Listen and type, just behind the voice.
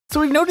So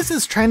we've noticed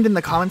this trend in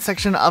the comment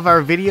section of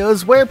our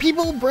videos where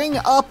people bring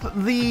up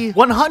the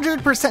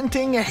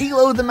 100%ing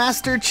Halo the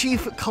Master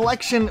Chief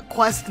Collection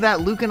quest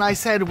that Luke and I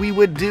said we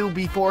would do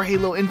before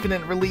Halo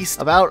Infinite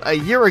released about a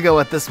year ago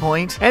at this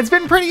point. And it's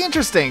been pretty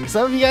interesting.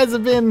 Some of you guys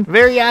have been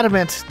very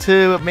adamant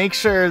to make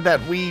sure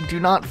that we do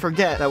not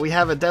forget that we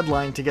have a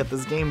deadline to get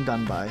this game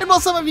done by. And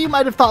while some of you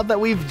might have thought that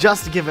we've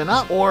just given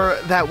up or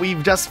that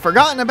we've just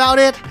forgotten about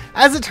it,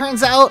 as it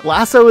turns out,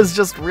 Lasso is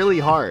just really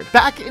hard.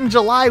 Back in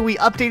July, we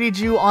updated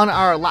you on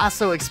our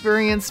Lasso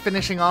experience,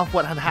 finishing off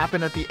what had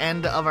happened at the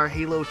end of our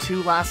Halo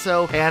 2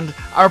 Lasso, and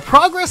our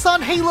progress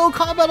on Halo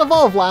Combat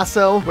Evolved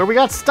Lasso, where we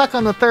got stuck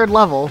on the 3rd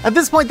level. At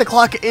this point, the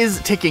clock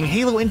is ticking.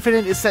 Halo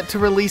Infinite is set to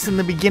release in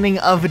the beginning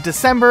of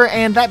December,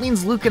 and that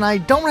means Luke and I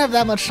don't have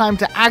that much time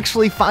to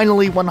actually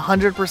finally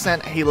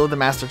 100% Halo the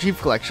Master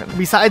Chief Collection.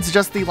 Besides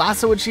just the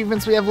Lasso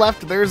achievements we have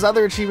left, there's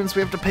other achievements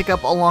we have to pick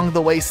up along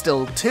the way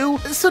still too.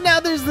 So now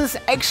there's this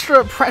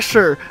extra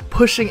pressure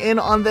pushing in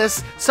on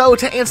this. So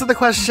to answer the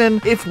question,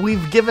 if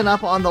we've given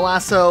up on the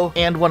Lasso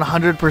and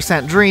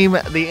 100% Dream,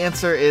 the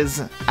answer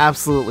is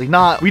absolutely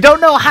not. We don't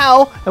know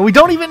how, and we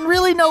don't even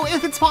really know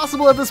if it's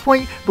possible at this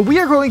point, but we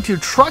are going to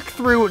truck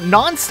through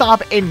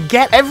non-stop and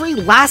get every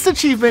last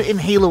achievement in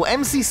Halo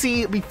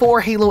MCC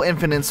before Halo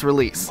Infinite's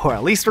release. Or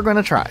at least we're going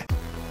to try.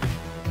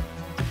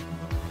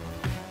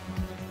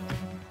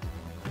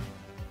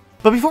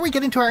 But before we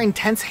get into our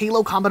intense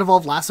Halo Combat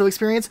Evolved Lasso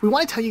experience, we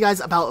want to tell you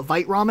guys about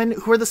Vite Ramen,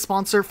 who are the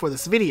sponsor for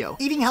this video.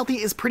 Eating healthy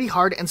is pretty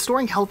hard, and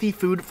storing healthy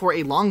food for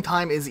a long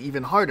time is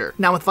even harder.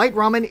 Now with Vite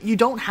Ramen, you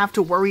don't have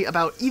to worry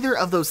about either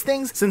of those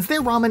things, since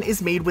their ramen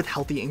is made with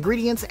healthy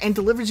ingredients and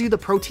delivers you the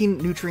protein,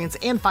 nutrients,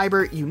 and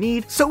fiber you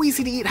need. So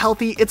easy to eat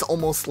healthy, it's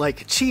almost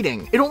like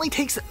cheating. It only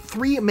takes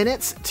 3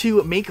 minutes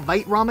to make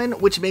Vite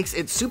Ramen, which makes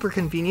it super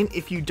convenient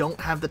if you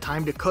don't have the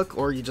time to cook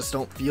or you just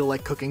don't feel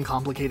like cooking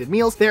complicated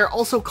meals. They're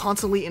also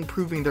constantly improving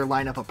their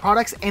lineup of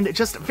products, and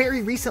just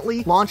very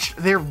recently launched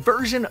their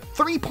version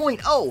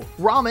 3.0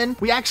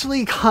 ramen. We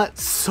actually got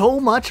so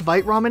much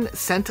Vite Ramen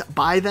sent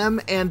by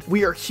them, and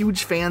we are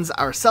huge fans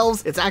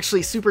ourselves. It's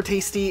actually super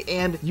tasty,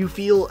 and you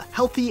feel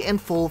healthy and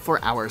full for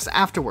hours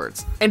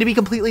afterwards. And to be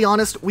completely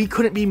honest, we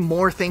couldn't be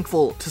more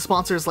thankful to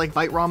sponsors like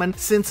Vite Ramen,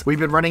 since we've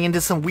been running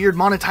into some weird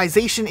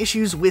monetization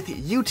issues with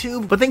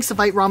YouTube. But thanks to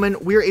Vite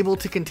Ramen, we're able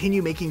to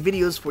continue making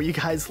videos for you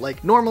guys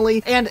like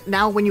normally. And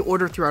now when you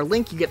order through our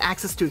link, you get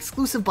access to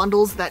exclusive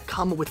bundles that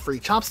come with free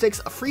chopsticks,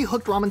 a free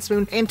hooked ramen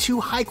spoon, and 2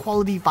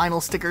 high-quality vinyl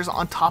stickers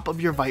on top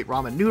of your Vite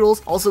Ramen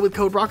noodles. Also with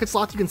code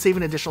Sloth, you can save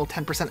an additional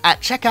 10%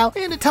 at checkout,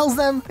 and it tells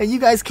them that you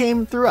guys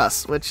came through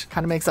us, which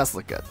kind of makes us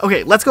look good.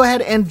 Okay, let's go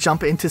ahead and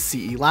jump into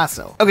CE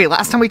Lasso. Okay,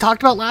 last time we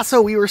talked about Lasso,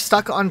 we were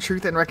stuck on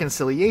Truth and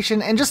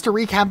Reconciliation, and just to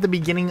recap the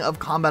beginning of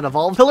Combat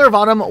Evolved, Pillar of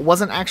Autumn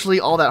wasn't actually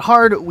all that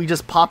hard. We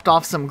just popped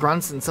off some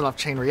grunts and set off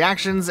chain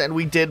reactions, and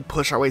we did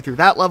push our way through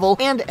that level.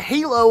 And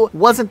Halo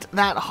wasn't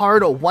that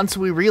hard once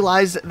we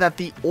realized that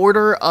the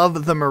order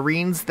of the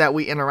Marines that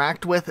we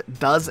interact with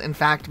does in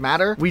fact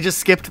matter. We just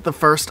skipped the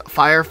first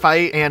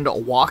firefight and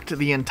walked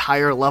the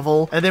entire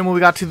level, and then when we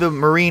got to the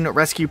Marine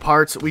rescue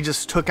parts, we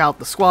just took out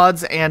the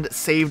squads and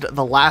saved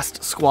the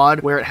last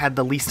squad where it had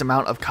the least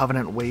amount of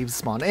Covenant waves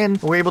spawn in.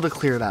 We were able to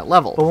clear that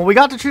level. But when we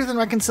got to Truth and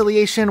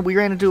Reconciliation, we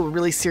ran into a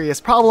really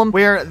serious problem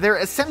where there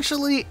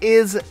essentially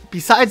is,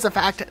 besides the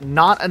fact,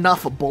 not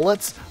enough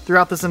bullets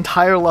throughout this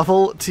entire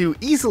level to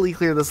easily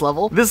clear this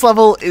level. This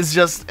level is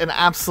just an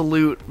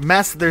absolute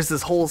mess. There's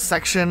this whole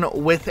section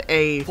with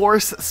a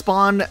force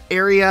spawn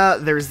area.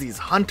 There's these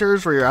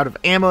hunters where you're out of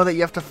ammo that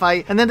you have to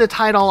fight. And then to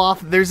tie it all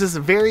off, there's this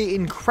very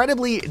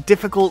incredibly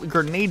difficult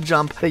grenade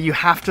jump that you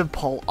have to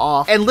pull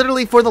off. And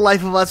literally for the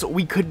life of us,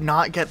 we could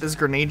not get this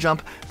grenade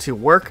jump to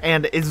work.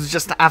 And it was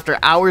just after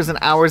hours and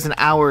hours and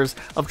hours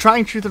of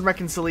trying Truth and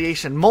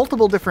Reconciliation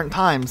multiple different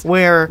times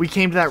where we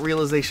came to that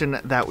realization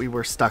that we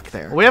were stuck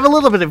there. We have a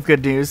little bit of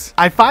good news.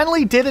 I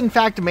finally did in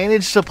fact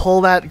manage to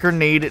pull that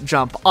grenade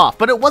jump off,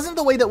 but it wasn't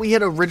the way that we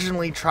had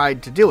originally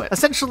tried to do it.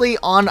 Essentially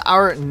on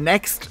our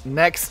next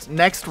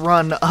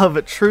run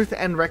of Truth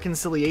and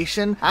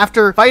Reconciliation,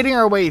 after fighting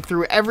our way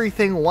through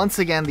everything once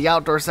again, the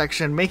outdoor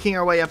section, making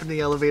our way up in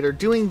the elevator,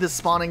 doing the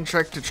spawning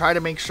trick to try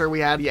to make sure we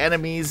had the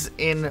enemies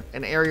in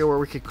an area where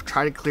we could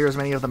try to clear as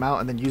many of them out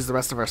and then use the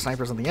rest of our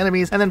snipers on the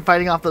enemies, and then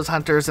fighting off those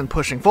hunters and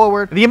pushing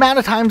forward. The amount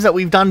of times that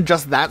we've done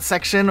just that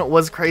section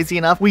was crazy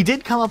enough. We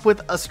did come up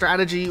with a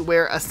strategy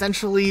where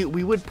essentially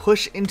we would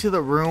push into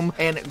the room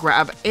and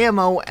grab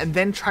ammo and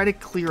then try to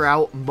clear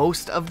out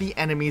most of the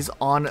enemies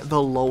on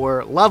the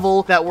lower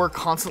level that were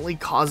constantly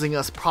causing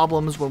us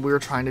problems when we were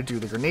trying to do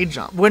the grenade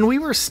jump. When we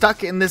were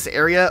stuck in this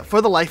area,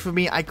 for the life of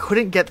me, I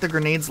couldn't get the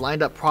grenades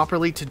lined up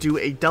properly to do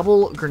a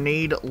double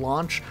grenade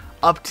launch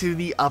up to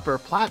the upper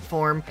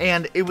platform,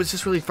 and it was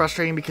just really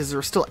frustrating because there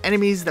were still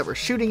enemies that were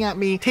shooting at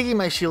me, taking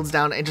my shields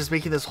down, and just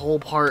making this whole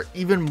part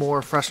even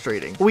more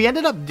frustrating. What we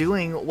ended up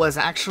doing was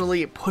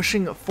actually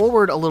pushing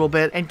forward a little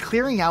bit and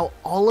clearing out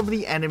all of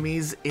the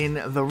enemies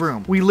in the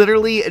room. We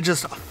literally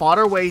just fought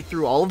our way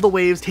through all of the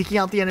waves, taking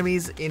out the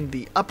enemies in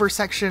the upper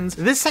sections.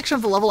 This section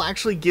of the level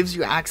actually gives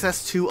you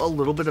access to a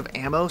little bit of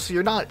ammo, so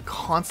you're not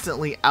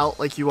constantly out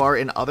like you are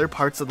in other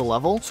parts of the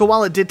level. So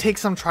while it did take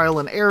some trial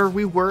and error,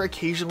 we were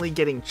occasionally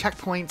getting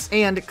checkpoints,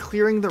 and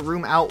clearing the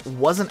room out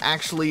wasn't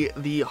actually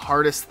the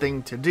hardest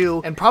thing to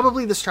do, and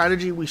probably the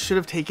strategy we should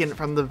have taken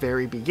from the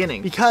very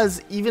beginning,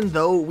 because even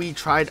though we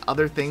tried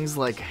other things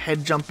like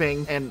head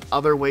jumping and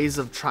other ways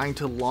of trying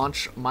to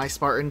launch my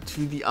Spartan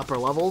to the upper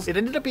levels, it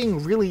ended up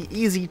being really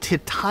easy to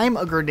time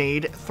a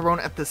grenade thrown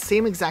at the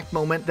same exact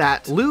moment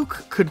that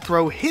Luke could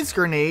throw his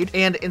grenade,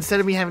 and instead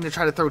of me having to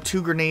try to throw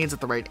two grenades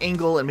at the right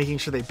angle and making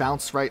sure they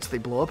bounce right so they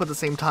blow up at the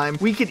same time,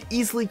 we could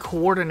easily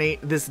coordinate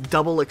this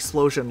double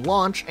explosion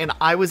launch, and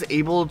I was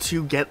able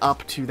to get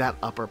up to that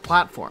upper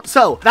platform.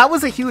 So that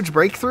was a huge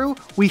breakthrough.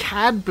 We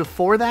had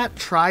before that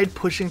tried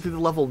pushing through the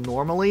level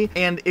normally,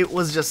 and it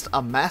was just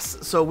a mess,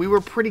 so we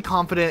were pretty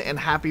confident and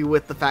happy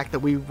with the fact that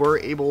we were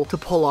able to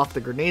pull off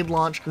the grenade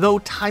launch, though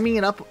timing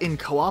it up in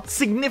co-op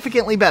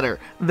significantly better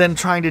than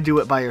trying to do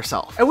it by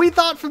yourself. And we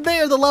thought from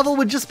there the level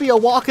would just be a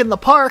walk in the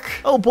park.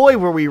 Oh boy,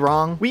 were we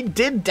wrong. We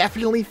did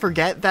definitely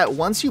forget that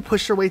once you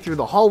push your way through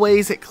the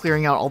hallways,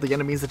 clearing out all the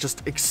enemies that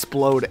just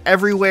explode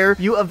everywhere,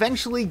 you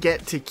eventually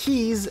get to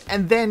keys,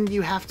 and then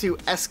you have to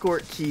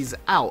escort keys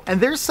out. And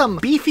there's some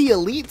beefy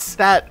elites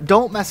that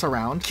don't mess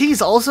around.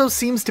 Keys also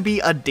seems to be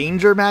a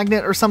danger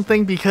magnet or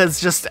something, because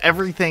just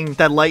everything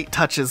that light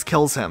touches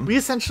kills him. We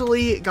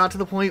essentially got to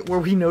the point where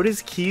we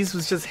noticed Keys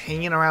was just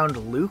hanging around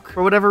Luke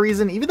for whatever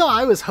reason, even though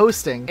I was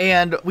hosting,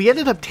 and we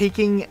ended up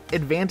taking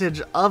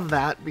advantage of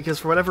that because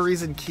for whatever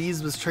reason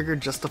Keys was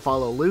triggered just to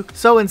follow Luke.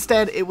 So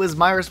instead it was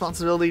my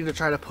responsibility to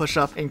try to push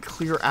up and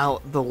clear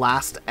out the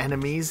last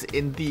enemies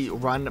in the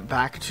run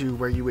back to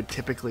where you would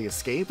typically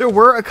escape. There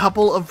were a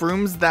couple of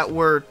rooms that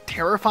were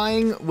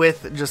terrifying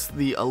with just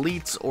the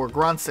elites or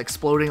grunts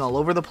exploding all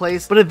over the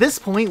place, but at this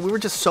point we were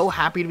just so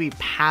happy to be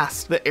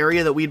past the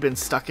area that we'd been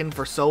stuck in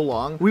for so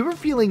long. We were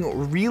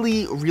feeling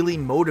really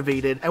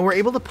motivated, and we're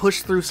able to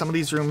push through some of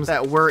these rooms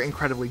that were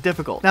incredibly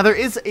difficult. Now there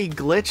is a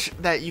glitch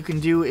that you can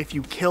do if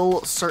you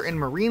kill certain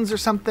Marines or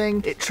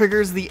something. It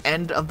triggers the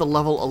end of the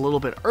level a little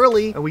bit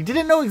early, and we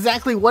didn't know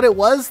exactly what it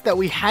was that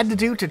we had to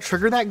do to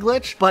trigger that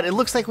glitch, but it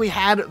looks like we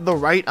had the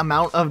right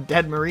amount of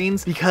dead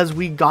Marines because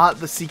we got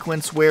the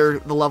sequence where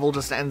the level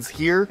just ends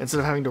here instead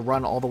of having to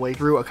run all the way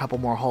through a couple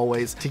more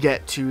hallways to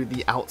get to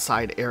the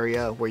outside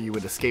area where you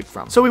would escape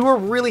from. So we were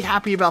really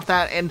happy about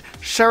that, and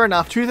sure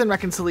enough, Truth and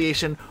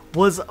Reconciliation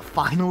was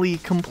finally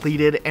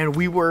completed, and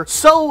we were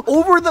so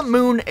over the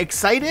moon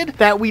excited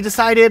that we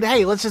decided,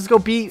 hey, let's just go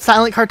beat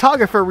Silent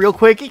Cartographer real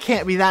quick. It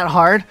can't be that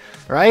hard,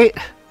 right?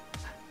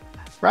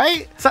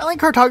 Right?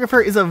 Silent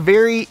Cartographer is a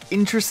very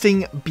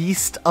interesting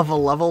beast of a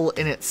level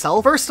in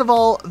itself. First of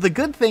all, the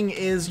good thing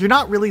is you're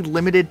not really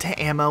limited to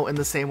ammo in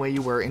the same way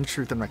you were in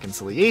Truth and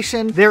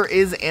Reconciliation. There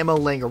is ammo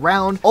laying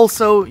around.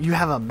 Also, you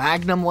have a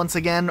Magnum once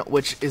again,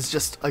 which is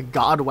just a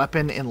god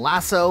weapon in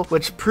Lasso,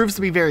 which proves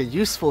to be very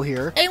useful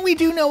here. And we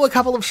do know a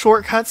couple of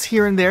shortcuts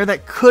here and there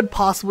that could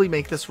possibly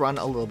make this run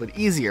a little bit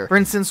easier. For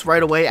instance,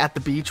 right away at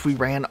the beach, we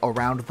ran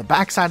around the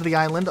backside of the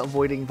island,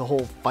 avoiding the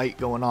whole fight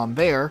going on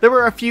there. There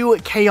were a few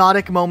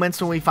chaotic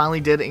moments when we finally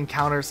did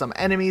encounter some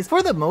enemies.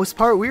 For the most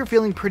part, we were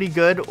feeling pretty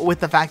good with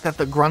the fact that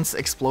the grunts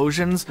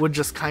explosions would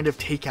just kind of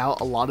take out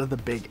a lot of the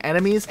big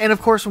enemies. And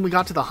of course, when we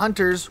got to the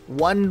hunters,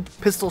 one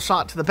pistol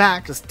shot to the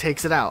back just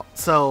takes it out.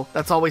 So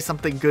that's always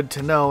something good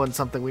to know and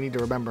something we need to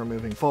remember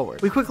moving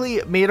forward. We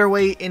quickly made our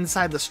way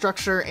inside the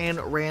structure and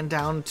ran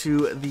down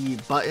to the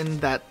button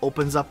that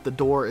opens up the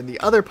door in the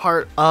other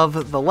part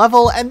of the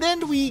level. And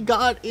then we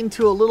got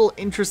into a little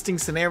interesting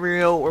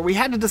scenario where we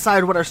had to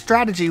decide what our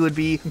strategy would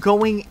be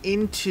going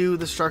into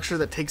the structure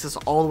that takes us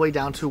all the way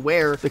down to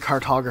where the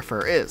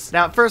cartographer is.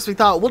 Now at first we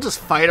thought we'll just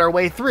fight our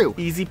way through.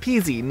 Easy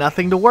peasy,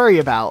 nothing to worry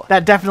about.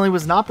 That definitely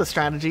was not the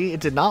strategy.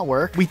 It did not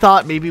work. We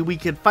thought maybe we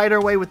could fight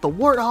our way with the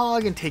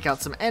warthog and take out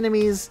some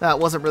enemies. That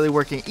wasn't really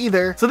working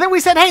either. So then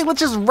we said, hey, let's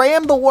just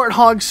ram the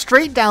warthog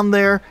straight down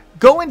there,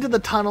 go into the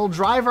tunnel,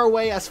 drive our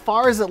way as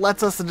far as it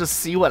lets us, and just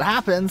see what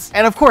happens.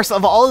 And of course,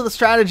 of all of the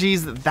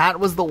strategies, that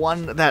was the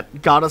one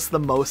that got us the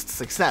most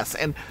success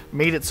and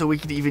made it so we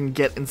could even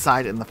get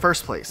inside in the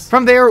first place.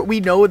 From there, we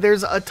know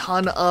there's a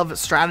ton of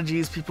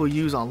strategies people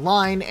use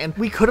online, and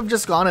we could have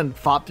just gone and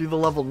fought through the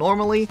level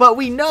normally, but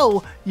we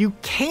know you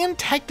can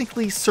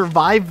technically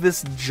survive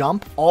this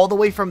jump all the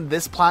way from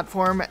this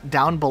platform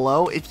down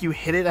below if you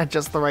hit it at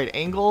just the right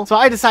angle. So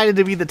I decided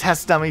to be the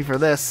test dummy for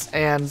this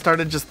and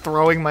started just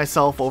throwing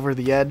myself over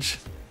the edge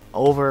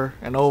over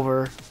and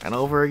over and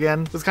over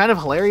again. It was kind of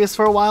hilarious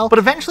for a while, but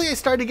eventually I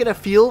started to get a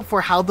feel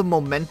for how the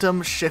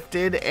momentum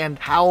shifted and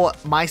how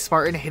my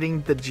Spartan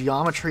hitting the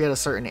geometry at a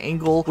certain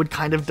angle would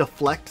kind of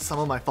deflect some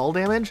of my fall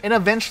damage. And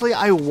eventually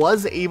I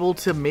was able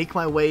to make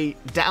my way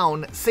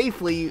down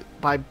safely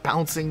by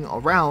bouncing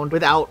around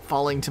without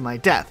falling to my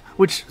death,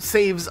 which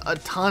saves a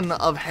ton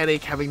of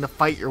headache having to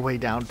fight your way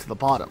down to the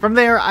bottom. From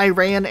there, I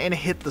ran and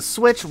hit the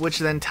switch, which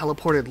then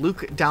teleported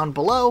Luke down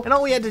below, and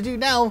all we had to do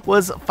now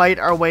was fight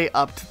our way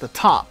up to the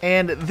top.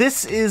 And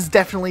this is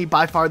definitely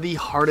by far the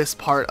hardest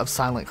part of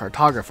Silent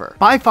Cartographer.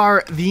 By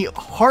far, the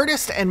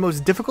hardest and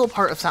most difficult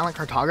part of Silent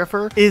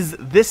Cartographer is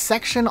this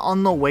section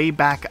on the way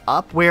back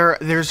up, where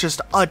there's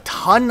just a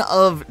ton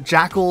of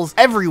jackals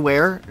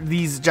everywhere.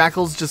 These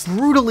jackals just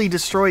brutally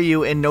destroy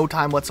you in no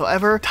time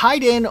whatsoever,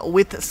 tied in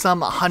with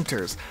some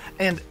hunters.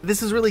 And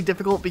this is really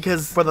difficult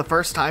because for the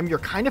first time, you're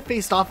kind of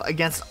faced off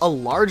against a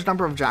large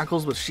number of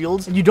jackals with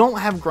shields, and you don't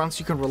have grunts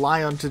you can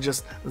rely on to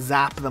just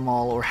zap them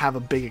all or have a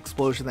big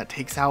explosion that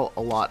takes out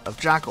a lot of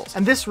jackals.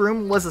 And this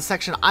room was a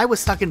section I was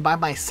stuck in by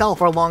myself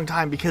for a long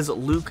time because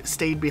Luke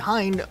stayed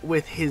behind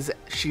with his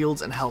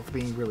shields and health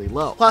being really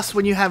low. Plus,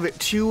 when you have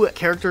two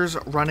characters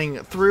running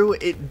through,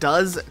 it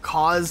does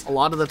cause a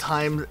lot of the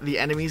time the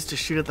enemies to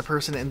shoot at the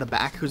person in the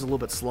back who's a little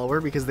bit slower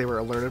because they were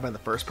alerted by the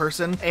first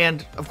person.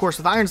 And of course,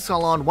 with Iron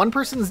Skull on, one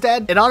person's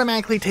dead, it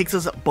automatically takes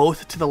us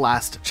both to the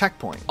last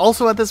checkpoint.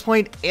 Also at this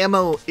point,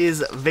 ammo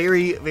is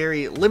very,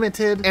 very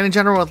limited, and in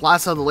general with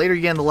Lasso, the later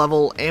you get in the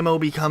level, ammo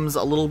becomes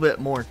a little bit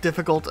more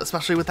difficult,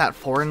 especially with that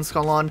foreign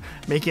skull on,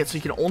 making it so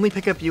you can only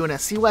pick up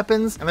UNSC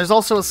weapons, and there's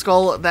also a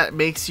skull that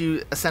makes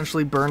you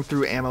essentially burn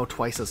through ammo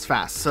twice as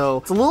fast, so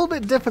it's a little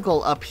bit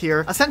difficult up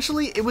here.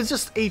 Essentially, it was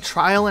just a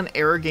trial and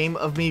error game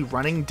of me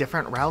running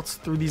different routes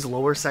through these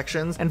lower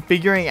sections and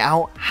figuring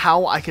out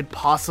how I could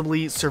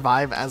possibly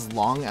survive as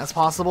long as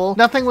possible.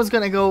 Nothing was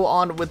going to go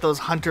on with those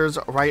hunters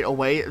right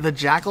away. The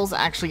jackals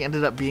actually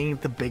ended up being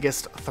the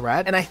biggest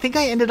threat, and I think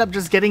I ended up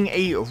just getting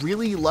a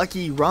really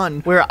lucky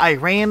run where I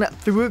ran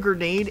through a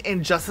grenade,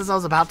 and just as I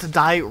was about to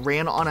die,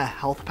 ran on a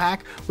health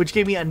pack, which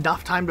gave me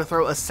enough time to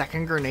throw a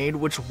second grenade,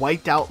 which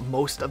wiped out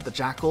most of the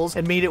jackals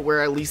and made it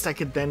where at least I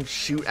could then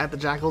shoot at the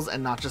jackals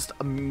and not just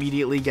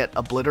immediately get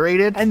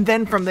obliterated. And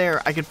then from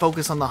there, I could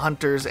focus on the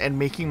hunters and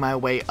making my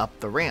way up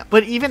the ramp.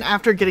 But even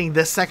after getting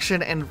this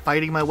section and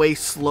fighting my way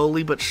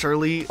slowly but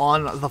surely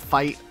on the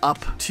fight up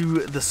to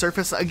the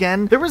surface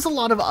again, there was a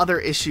lot of other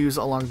issues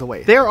along the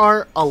way. There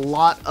are a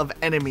lot of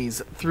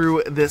enemies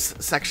through this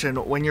section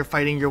when you're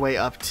fighting your way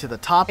up to the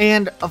top,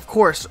 and of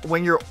course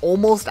when you're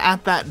almost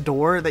at that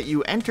door that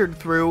you entered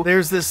through,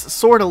 there's this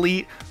sword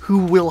elite who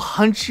will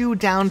hunt you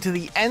down to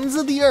the ends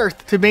of the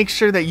earth to make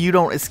sure that you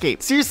don't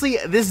escape. Seriously,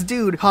 this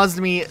dude caused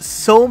me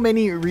so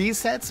many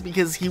resets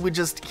because he would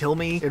just kill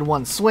me in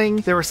one swing.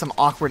 There were some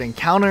awkward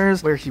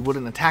encounters where he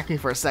wouldn't attack me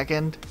for a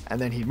second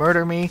and then he'd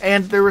murder me,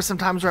 and there were some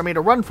times where I made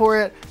a run for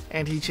it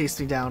and he chased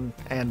me down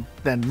and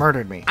then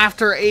murdered me.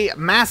 After a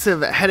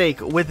massive headache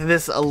with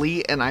this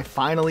elite, and I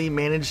finally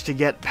managed to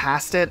get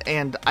past it,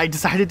 and I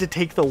decided to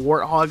take the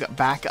Warthog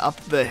back up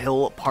the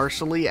hill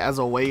partially as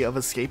a way of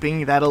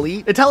escaping that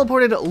elite. It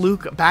teleported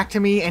Luke back to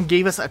me and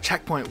gave us a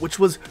checkpoint, which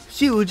was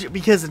huge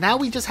because now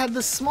we just had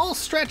this small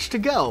stretch to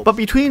go. But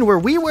between where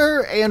we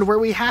were and where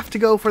we have to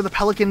go for the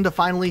Pelican to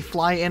finally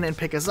fly in and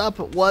pick us up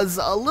was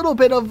a little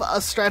bit of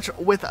a stretch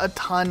with a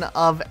ton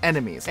of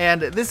enemies.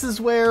 And this is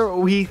where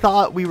we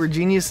thought we were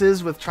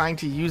geniuses with trying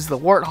to use the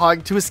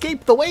Warthog to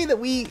escape the way that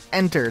we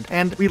entered.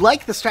 And we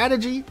like the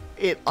strategy.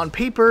 It on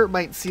paper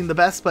might seem the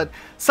best, but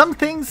some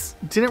things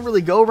didn't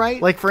really go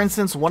right. Like for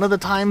instance, one of the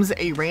times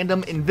a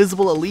random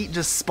invisible elite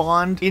just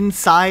spawned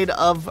inside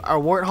of our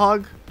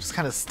Warthog, just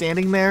kind of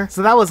standing there.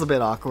 So that was a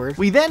bit awkward.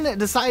 We then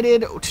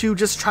decided to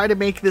just try to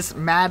make this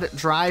mad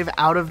drive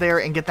out of there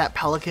and get that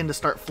Pelican to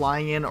start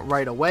flying in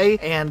right away.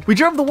 And we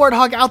drove the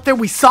Warthog out there.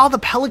 We saw the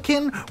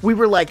Pelican. We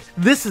were like,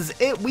 this is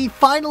it. We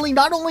finally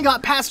not only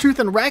got past Truth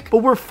and Wreck, but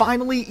we're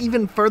finally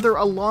even further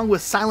along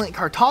with Silent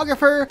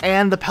Cartographer.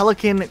 And the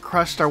Pelican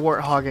crushed our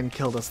Warthog and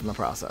killed us in the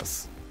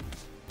process.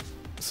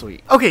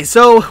 Sweet. Okay,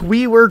 so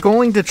we were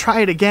going to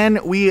try it again.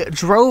 We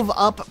drove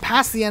up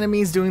past the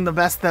enemies doing the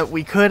best that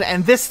we could,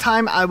 and this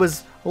time I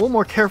was a little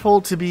more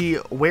careful to be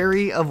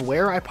wary of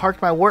where I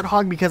parked my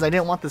Warthog because I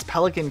didn't want this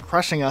Pelican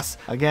crushing us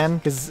again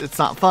because it's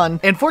not fun.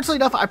 And fortunately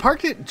enough, I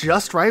parked it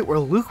just right where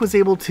Luke was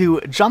able to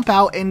jump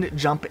out and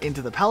jump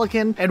into the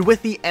Pelican. And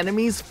with the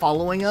enemies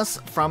following us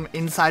from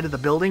inside of the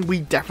building, we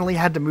definitely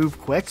had to move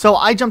quick. So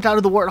I jumped out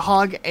of the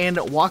Warthog and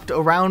walked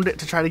around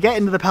to try to get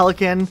into the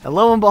Pelican. And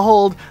lo and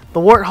behold, the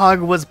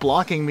Warthog was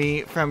blocking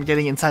me from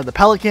getting inside the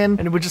Pelican,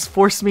 and it would just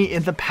force me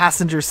in the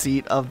passenger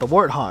seat of the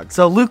Warthog.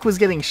 So Luke was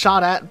getting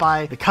shot at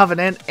by the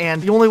Covenant,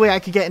 and the only way I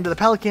could get into the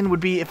Pelican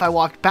would be if I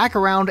walked back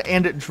around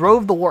and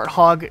drove the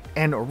Warthog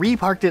and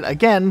reparked it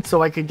again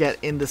so I could get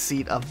in the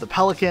seat of the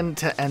Pelican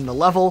to end the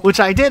level, which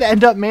I did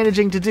end up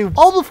managing to do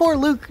all before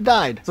Luke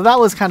died. So that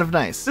was kind of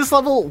nice. This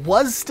level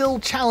was still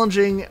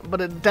challenging, but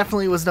it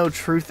definitely was no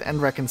truth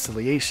and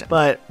reconciliation.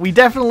 But we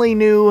definitely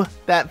knew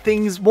that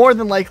things more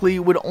than likely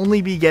would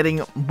only be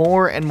getting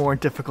more and more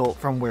difficult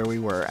from where we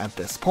were at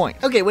this point.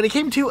 Okay, when it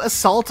came to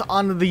assault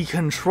on the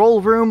control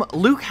room,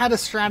 Luke had a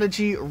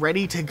strategy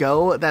ready to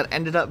go that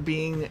ended up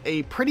being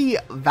a pretty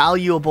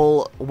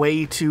valuable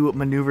way to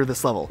maneuver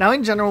this level. Now,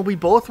 in general, we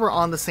both were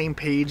on the same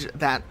page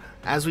that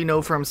as we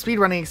know from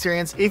speedrunning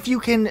experience, if you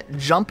can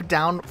jump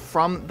down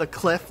from the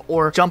cliff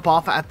or jump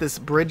off at this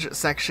bridge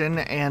section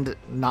and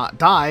not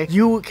die,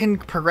 you can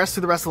progress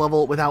through the rest of the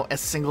level without a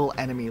single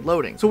enemy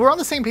loading. So we're on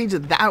the same page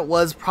that that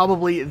was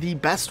probably the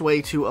best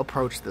way to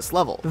approach this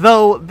level.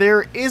 Though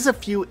there is a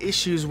few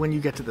issues when you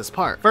get to this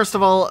part. First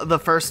of all, the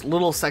first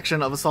little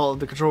section of Assault of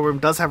the Control Room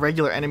does have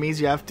regular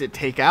enemies you have to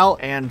take out,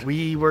 and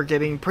we were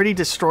getting pretty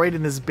destroyed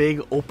in this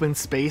big open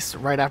space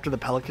right after the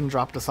Pelican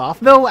dropped us off.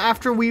 Though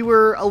after we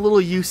were a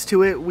little used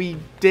to it, we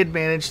did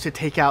manage to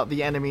take out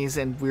the enemies,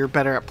 and we were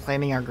better at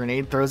planning our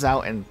grenade throws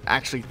out and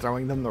actually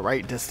throwing them the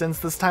right distance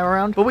this time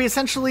around. But we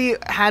essentially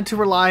had to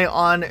rely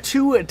on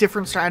two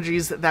different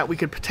strategies that we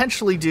could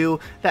potentially do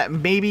that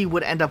maybe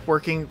would end up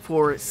working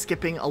for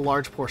skipping a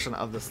large portion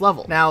of this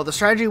level. Now, the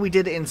strategy we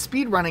did in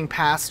speedrunning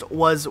past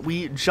was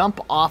we jump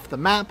off the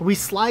map, we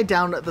slide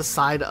down the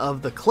side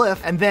of the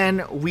cliff, and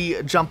then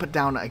we jump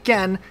down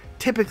again,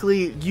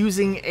 typically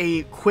using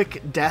a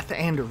quick death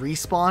and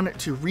respawn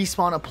to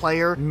respawn a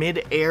player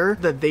mid-air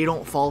that they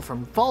don't fall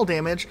from fall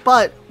damage.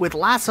 But with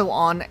Lasso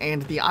on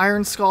and the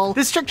Iron Skull,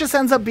 this trick just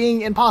ends up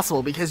being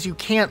impossible because you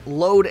can't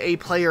load a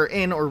player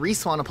in or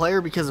respawn a player,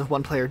 because if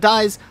one player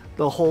dies,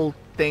 the whole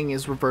thing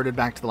is reverted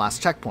back to the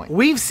last checkpoint.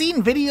 We've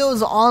seen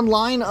videos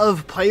online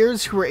of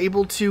players who are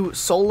able to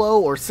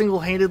solo or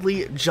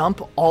single-handedly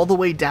jump all the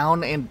way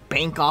down and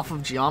bank off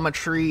of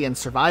geometry and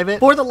survive it.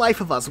 For the life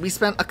of us, we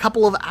spent a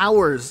couple of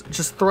hours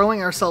just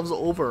throwing ourselves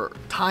over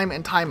time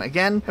and time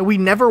again, and we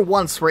never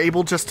once were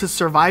able just to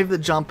survive the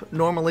jump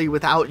normally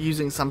without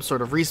using some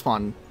sort of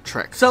respawn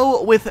trick.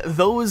 So with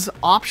those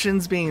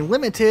options being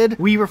limited,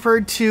 we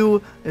referred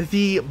to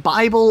the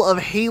Bible of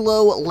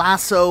Halo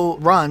Lasso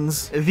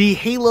runs, the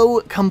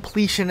Halo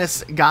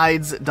Completionist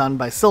guides done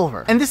by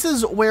Silver. And this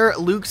is where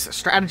Luke's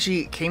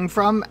strategy came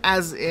from,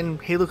 as in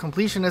Halo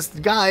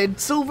Completionist guide,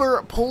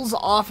 Silver pulls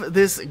off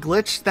this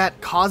glitch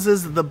that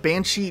causes the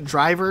Banshee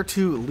driver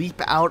to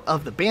leap out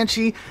of the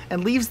Banshee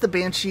and leaves the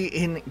Banshee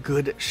in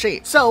good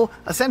shape. So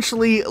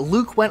essentially,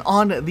 Luke went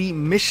on the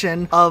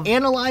mission of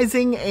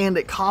analyzing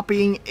and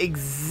copying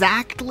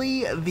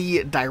exactly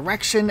the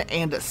direction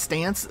and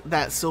stance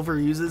that Silver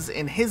uses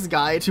in his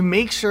guide to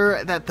make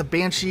sure that the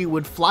Banshee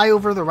would fly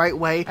over the right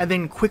way and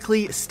then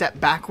quickly step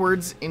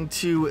backwards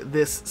into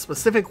this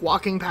specific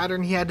walking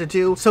pattern he had to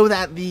do so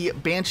that the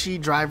Banshee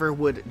driver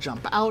would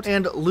jump out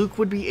and Luke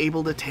would be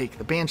able to take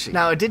the Banshee.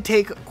 Now, it did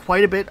take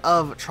quite a bit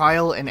of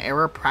trial and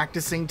error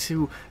practicing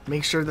to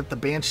make sure that the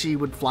Banshee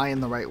would fly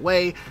in the right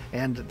way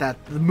and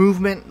that the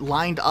movement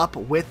lined up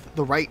with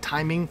the right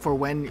timing for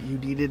when you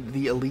needed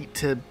the elite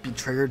to be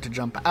triggered to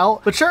jump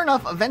out. But sure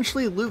enough,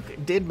 eventually Luke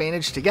did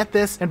manage to get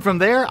this, and from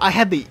there I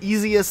had the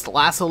easiest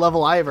lasso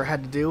level I ever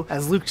had to do,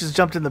 as Luke just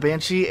jumped in the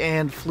Banshee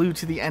and flew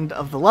to the end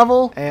of the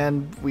level,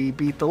 and we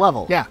beat the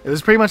level. Yeah, it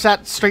was pretty much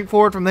that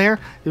straightforward from there.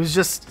 It was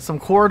just some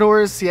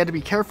corridors he had to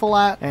be careful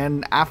at,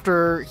 and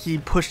after he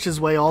pushed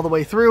his way all the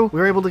way through, we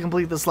were able to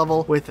complete this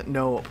level with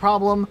no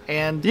problem.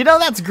 And you know,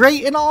 that's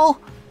great and all,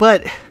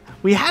 but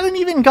we hadn't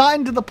even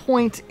gotten to the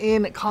point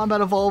in Combat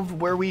Evolved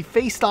where we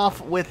faced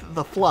off with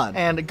the Flood.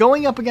 And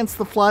going up against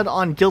the Flood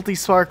on Guilty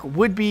Spark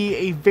would be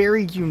a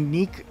very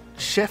unique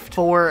shift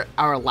for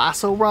our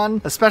Lasso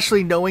run,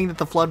 especially knowing that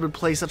the Flood would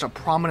play such a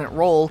prominent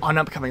role on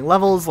upcoming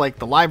levels like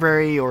the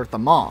Library or the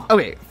Maw.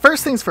 Okay,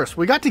 first things first,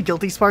 we got to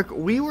Guilty Spark.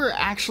 We were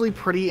actually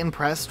pretty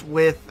impressed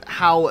with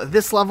how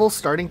this level,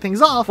 starting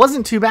things off,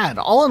 wasn't too bad.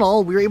 All in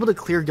all, we were able to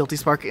clear Guilty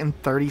Spark in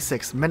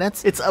 36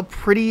 minutes. It's a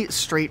pretty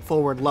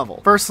straightforward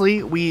level.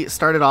 Firstly, we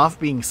started off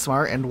being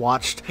smart and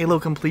watched Halo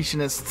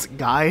Completionist's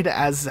guide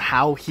as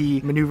how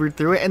he maneuvered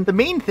through it, and the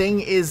main thing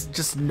is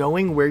just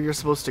knowing where you're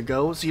supposed to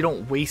go so you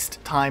don't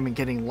waste time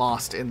getting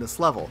lost in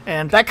this level.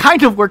 And that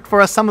kind of worked for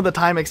us some of the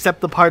time,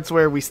 except the parts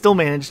where we still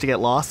managed to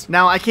get lost.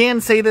 Now, I can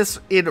say this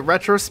in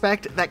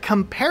retrospect that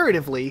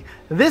comparatively,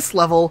 this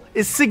level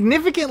is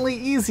significantly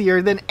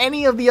easier than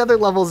any of the other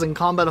levels in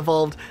Combat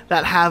Evolved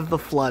that have the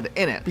Flood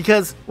in it.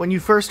 Because when you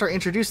first are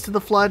introduced to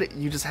the Flood,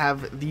 you just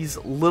have these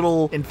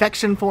little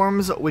infection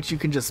forms which you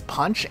can just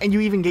punch, and you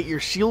even get your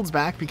shields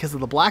back because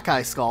of the Black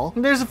Eye Skull.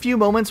 And there's a few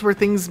moments where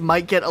things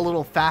might get a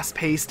little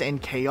fast-paced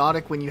and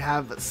chaotic when you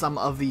have some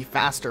of the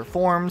faster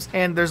forms,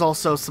 and there's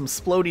also some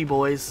splody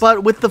boys.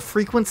 But with the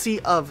frequency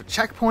of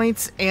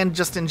checkpoints and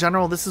just in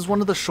general, this is one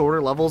of the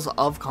shorter levels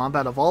of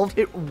Combat Evolved.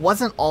 It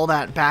wasn't all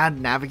that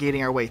bad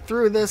navigating our way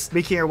through this,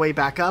 making our way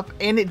back up,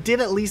 and it did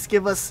at least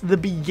give us the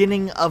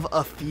beginning of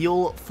a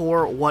feel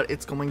for what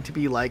it's going to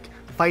be like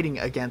fighting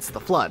against the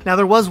Flood. Now,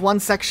 there was one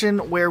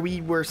section where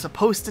we were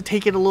supposed to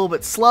take it a little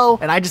bit slow,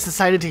 and I just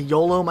decided to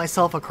YOLO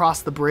myself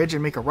across the bridge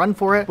and make a run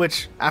for it,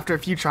 which after a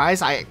few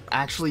tries, I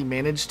actually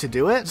managed to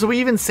do it. So we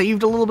even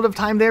saved a little bit of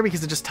time there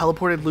because it just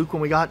teleported Luke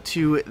when we got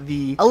to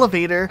the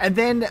elevator. And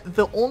then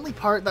the only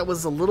part that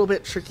was a little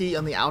bit tricky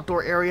on the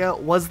outdoor area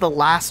was the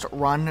last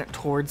run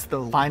towards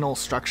the final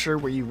structure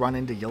where you run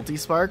into Guilty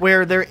Spark,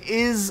 where there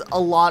is a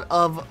lot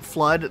of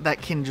Flood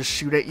that can just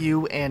shoot at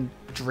you and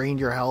drain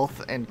your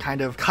health and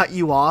kind of cut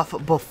you off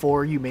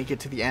before you make it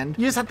to the end.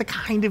 You just have to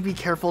kind of be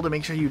careful to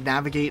make sure you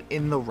navigate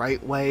in the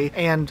right way,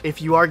 and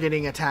if you are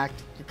getting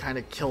attacked, you kind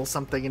of kill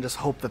something and just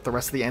hope that the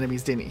rest of the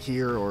enemies didn't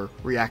hear or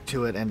react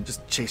to it and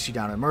just chase you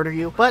down and murder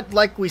you. But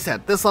like we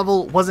said, this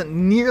level wasn't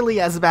nearly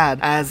as bad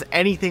as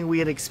anything we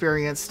had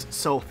experienced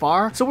so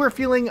far, so we're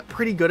feeling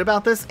pretty good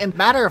about this. And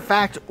matter of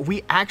fact,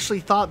 we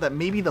actually thought that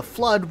maybe the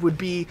Flood would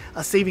be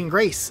a saving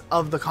grace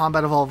of the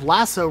Combat Evolved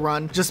Lasso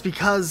run, just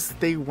because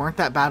they weren't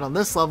that bad on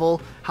this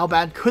level. How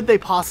bad could they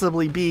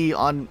possibly be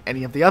on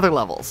any of the other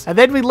levels? And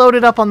then we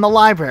loaded up on the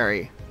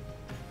library.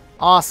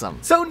 Awesome.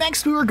 So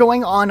next we were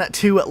going on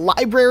to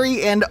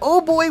library, and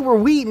oh boy were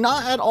we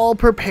not at all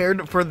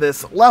prepared for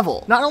this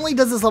level. Not only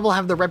does this level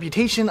have the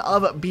reputation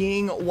of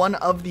being one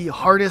of the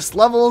hardest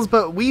levels,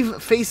 but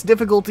we've faced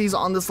difficulties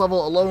on this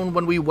level alone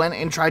when we went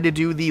and tried to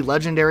do the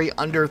legendary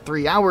under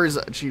 3 hours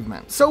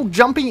achievement. So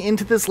jumping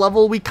into this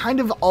level, we kind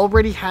of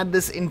already had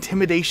this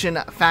intimidation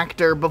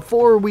factor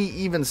before we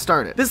even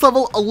started. This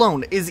level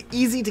alone is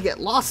easy to get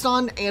lost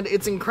on, and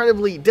it's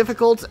incredibly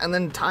difficult, and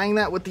then tying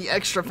that with the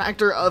extra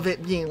factor of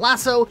it being lasso,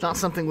 not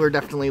something we're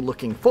definitely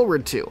looking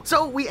forward to.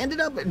 So we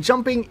ended up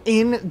jumping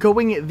in,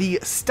 going the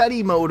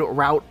study mode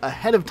route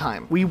ahead of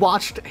time. We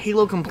watched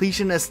Halo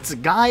Completionist's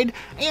guide,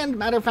 and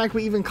matter of fact,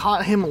 we even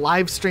caught him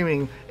live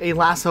streaming a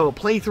lasso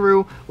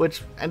playthrough,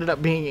 which ended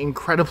up being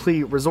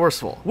incredibly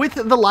resourceful. With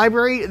the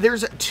library,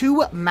 there's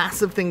two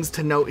massive things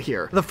to note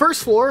here. The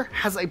first floor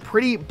has a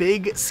pretty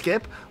big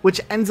skip, which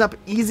ends up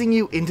easing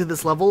you into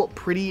this level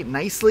pretty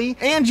nicely,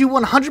 and you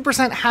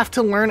 100% have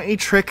to learn a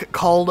trick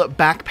called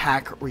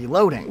backpack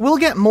reloading. We'll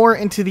get more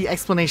into the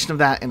explanation of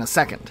that in a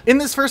second. In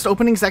this first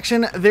opening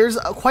section, there's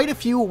quite a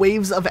few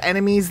waves of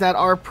enemies that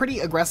are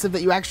pretty aggressive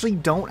that you actually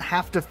don't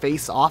have to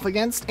face off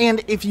against,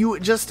 and if you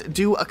just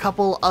do a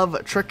couple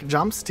of trick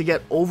jumps to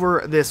get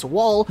over this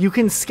wall, you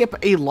can skip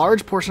a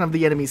large portion of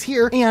the enemies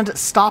here and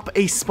stop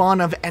a spawn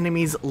of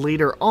enemies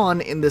later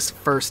on in this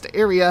first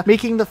area,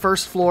 making the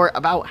first floor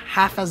about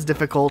half as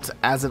difficult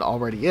as it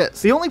already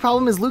is. The only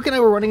problem is Luke and I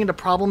were running into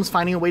problems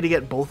finding a way to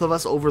get both of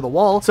us over the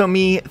wall, so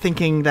me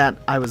thinking that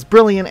I was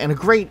brilliant and a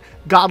great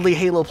godly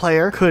Halo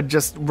player could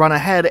just run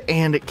ahead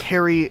and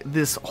carry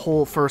this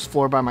whole first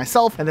floor by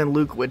myself, and then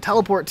Luke would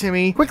teleport to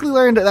me. Quickly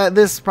learned that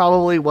this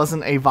probably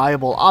wasn't a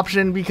viable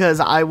option because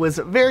I was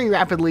very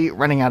rapidly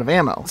running out of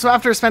ammo. So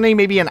after spending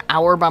maybe an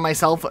hour by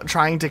myself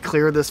trying to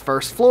clear this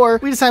first floor,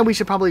 we decided we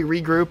should probably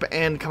regroup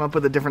and come up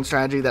with a different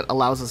strategy that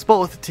allows us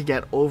both to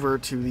get over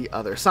to the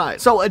other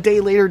side. So a day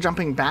later,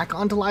 jumping back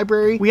onto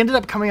library, we ended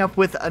up coming up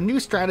with a new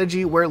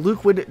strategy where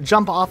Luke would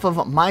jump off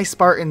of my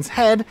Spartan's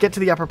head, get to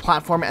the upper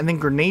platform, and then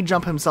grenade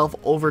jump himself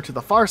over to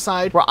the far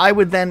side, where I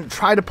would then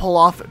try to pull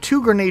off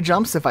 2 grenade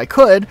jumps if I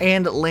could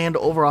and land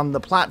over on the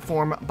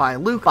platform by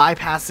Luke,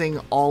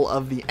 bypassing all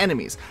of the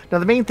enemies. Now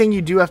the main thing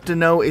you do have to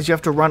know is you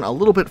have to run a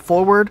little bit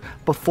forward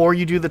before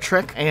you do the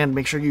trick and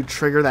make sure you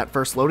trigger that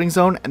first loading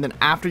zone, and then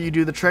after you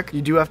do the trick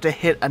you do have to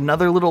hit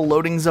another little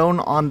loading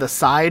zone on the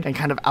side and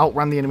kind of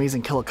outrun the enemies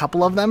and kill a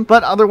couple of them,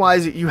 but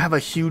otherwise you have a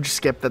huge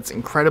skip that's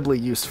incredibly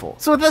useful.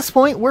 So at this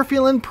point we're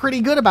feeling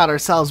pretty good about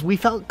ourselves. We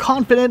felt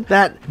confident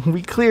that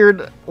we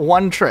cleared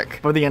one trick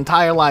for the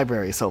entire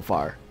library so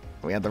far.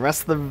 We had the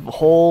rest of the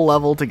whole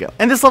level to go.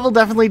 And this level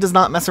definitely does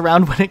not mess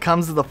around when it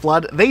comes to the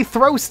Flood. They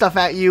throw stuff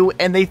at you,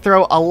 and they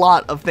throw a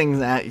lot of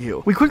things at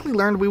you. We quickly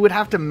learned we would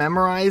have to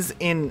memorize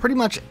in pretty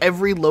much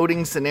every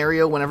loading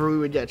scenario whenever we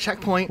would get a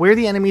checkpoint where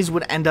the enemies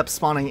would end up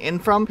spawning in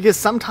from, because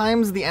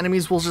sometimes the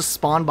enemies will just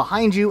spawn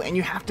behind you and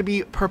you have to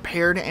be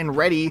prepared and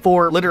ready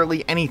for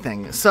literally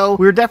anything. So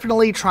we're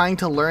definitely trying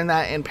to learn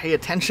that and pay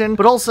attention,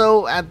 but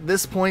also at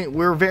this point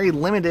we're very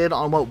limited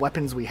on what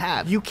weapons we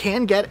have. You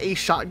can get a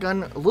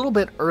shotgun a little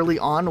bit early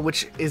on,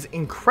 which is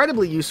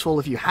incredibly useful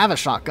if you have a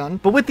shotgun,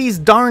 but with these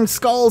darn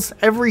skulls,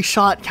 every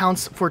shot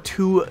counts for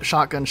 2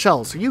 shotgun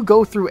shells, so you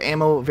go through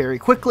ammo very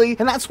quickly,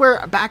 and that's where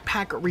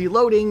backpack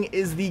reloading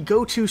is the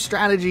go-to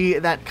strategy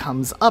that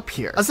comes up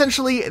here.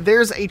 Essentially,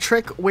 there's a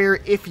trick where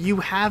if you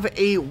have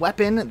a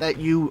weapon that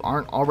you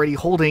aren't already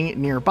holding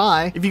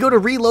nearby, if you go to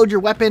reload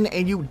your weapon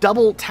and you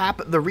double tap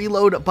the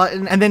reload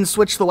button and then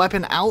switch the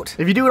weapon out,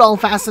 if you do it all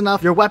fast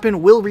enough, your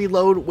weapon will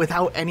reload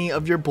without any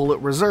of your bullet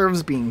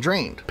reserves being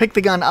drained. Pick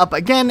the gun up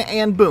again,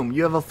 and boom,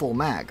 you have a full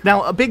mag.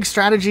 Now, a big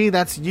strategy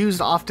that's used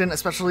often,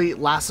 especially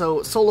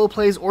lasso solo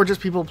plays or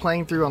just people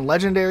playing through on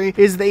legendary,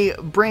 is they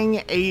bring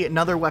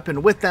another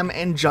weapon with them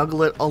and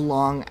juggle it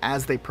along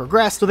as they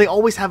progress, so they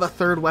always have a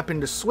third weapon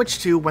to switch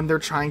to when they're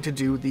trying to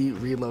do the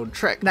reload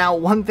trick. Now,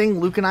 one thing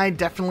Luke and I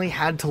definitely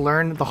had to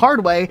learn the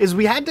hard way is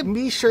we had to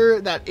be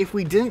sure that if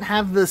we didn't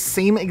have the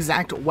same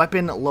exact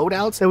weapon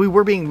loadouts, that we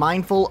were being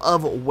mindful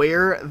of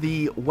where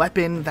the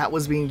weapon that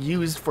was being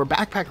used for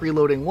backpack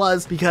reloading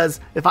was, because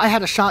if if I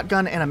had a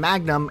shotgun and a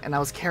magnum and I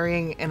was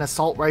carrying an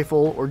assault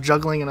rifle or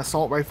juggling an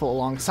assault rifle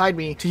alongside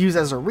me to use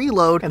as a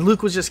reload, and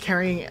Luke was just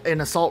carrying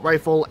an assault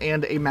rifle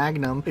and a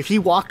magnum, if he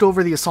walked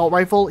over the assault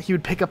rifle, he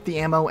would pick up the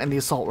ammo and the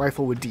assault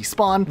rifle would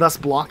despawn, thus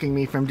blocking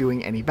me from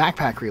doing any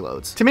backpack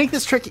reloads. To make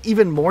this trick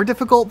even more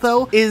difficult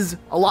though, is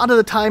a lot of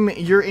the time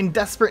you're in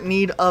desperate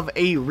need of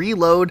a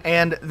reload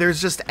and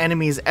there's just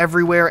enemies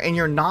everywhere and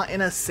you're not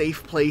in a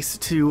safe place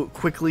to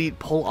quickly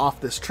pull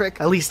off this trick,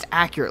 at least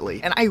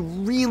accurately. And I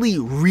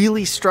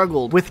really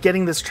struggled with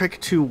getting this trick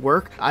to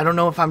work. I don't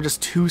know if I'm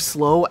just too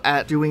slow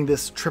at doing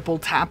this triple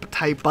tap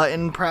type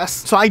button press.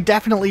 So I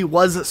definitely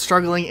was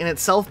struggling in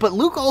itself, but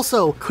Luke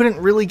also couldn't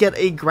really get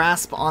a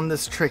grasp on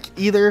this trick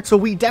either. So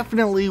we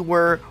definitely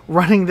were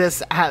running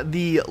this at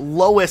the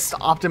lowest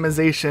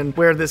optimization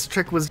where this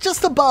trick was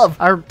just above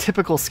our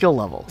typical skill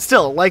level.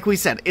 Still, like we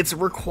said, it's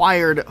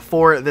required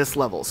for this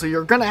level. So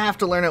you're gonna have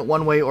to learn it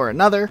one way or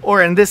another,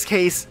 or in this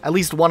case, at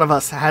least one of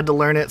us had to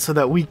learn it so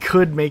that we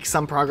could make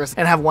some progress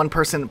and have one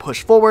person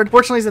push forward.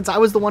 Fortunately, since I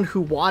was the one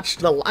who watched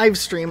the live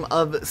stream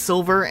of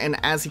Silver and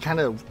as he kind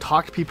of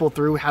talked people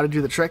through how to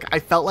do the trick, I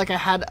felt like I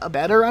had a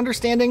better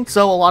understanding.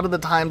 So a lot of the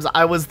times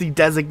I was the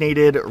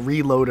designated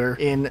reloader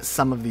in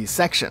some of these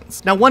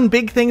sections. Now, one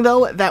big thing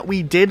though that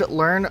we did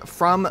learn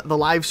from the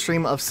live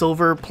stream of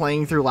Silver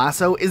playing through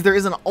Lasso is there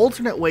is an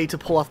alternate way to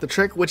pull off the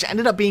trick, which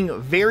ended up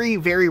being very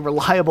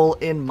reliable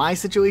in my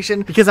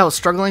situation because I was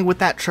struggling with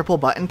that triple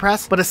button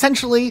press. But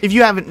essentially, if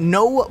you have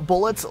no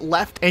bullets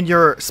left and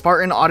your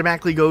Spartan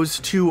automatically goes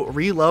to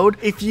reload,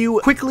 if you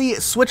quickly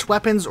switch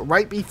weapons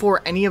right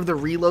before any of the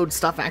reload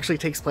stuff actually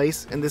takes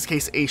place, in this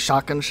case a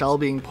shotgun shell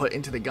being put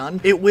into the gun,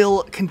 it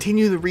will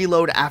continue the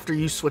reload after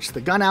you switch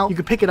the gun out. You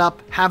can pick it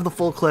up, have the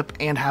full clip,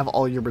 and have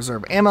all your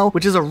reserve ammo,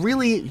 which is a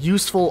really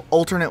useful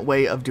alternate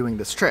way of doing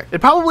this trick.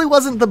 It probably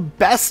wasn't the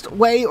best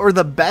way or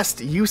the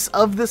best use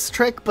of this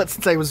trick, but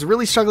since I was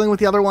really struggling with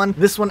the other one,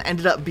 this one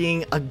ended up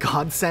being a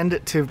godsend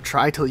to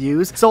try to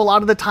use. So a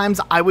lot of the times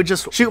I would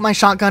just shoot my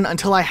shotgun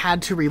until I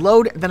had to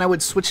reload, then I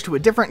would switch to a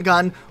different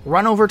gun,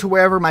 run over to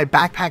wherever my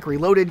backpack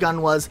reloaded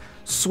gun was,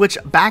 switch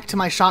back to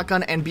my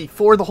shotgun, and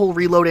before the whole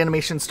reload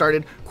animation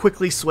started,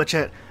 quickly switch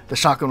it. The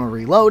shotgun will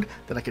reload,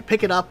 then I could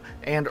pick it up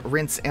and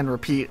rinse and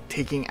repeat,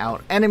 taking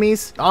out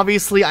enemies.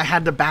 Obviously, I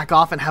had to back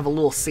off and have a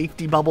little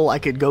safety bubble I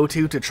could go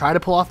to try to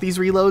pull off these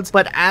reloads,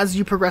 but as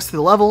you progress through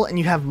the level and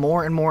you have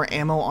more and more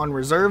ammo on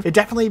reserve, it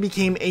definitely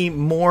became a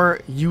more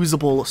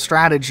usable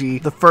strategy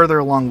the further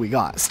along we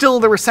got. Still,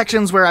 there were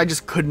sections where I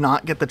just could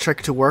not get the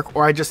trick to work,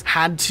 or I just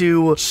had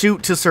to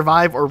shoot to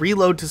survive or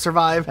reload to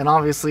survive, and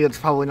obviously it's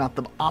probably not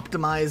the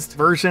optimized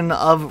version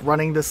of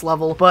running this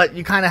level, but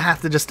you kind of have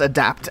to just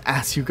adapt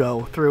as you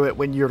go through it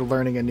when you're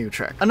learning a new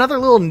trick. Another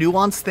little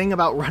nuanced thing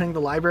about running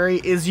the library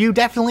is you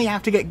definitely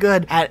have to get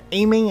good at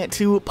aiming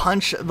to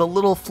punch the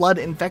little flood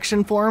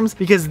infection forms,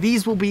 because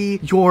these will be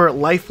your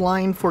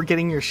lifeline for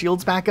getting your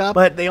shields back up,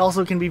 but they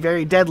also can be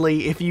very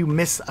deadly if you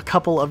miss a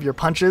couple of your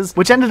punches,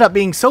 which ended up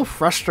being so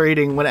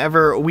frustrating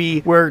whenever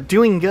we were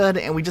doing good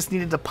and we just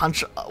needed to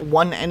punch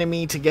one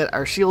enemy to get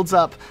our shields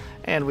up,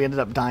 and we ended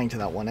up dying to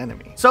that one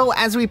enemy. So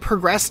as we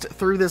progressed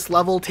through this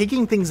level,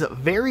 taking things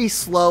very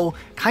slow,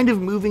 kind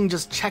of moving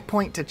just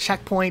checkpoint to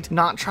checkpoint,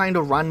 not trying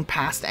to run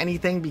past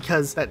anything,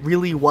 because that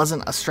really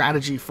wasn't a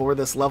strategy for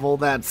this level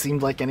that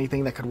seemed like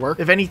anything that could work.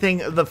 If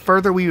anything, the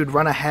further we would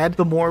run ahead,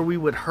 the more we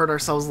would hurt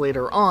ourselves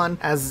later on,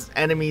 as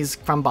enemies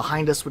from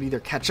behind us would either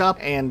catch up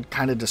and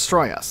kind of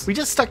destroy us. We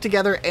just stuck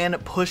together and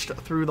pushed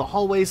through the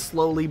hallways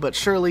slowly but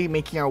surely,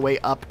 making our way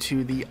up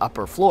to the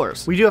upper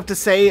floors. We do have to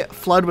say,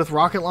 flood with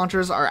rocket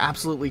launchers are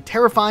absolutely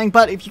terrifying,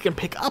 but if you can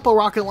pick up a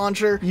rocket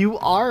launcher, you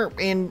are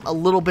in a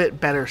little bit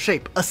better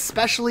shape,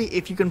 especially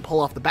if you can pull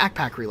off the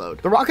backpack reload.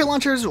 The rocket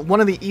launcher is one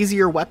of the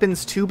easier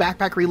weapons to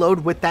backpack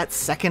reload with that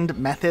second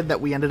method that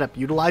we ended up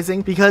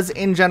utilizing, because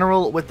in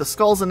general, with the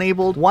skulls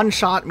enabled, one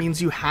shot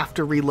means you have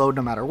to reload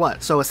no matter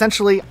what. So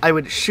essentially, I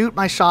would shoot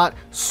my shot,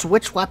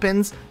 switch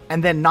weapons,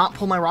 and then not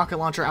pull my rocket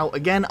launcher out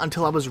again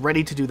until I was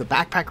ready to do the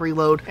backpack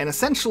reload. And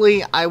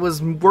essentially, I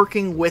was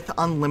working with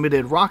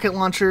unlimited rocket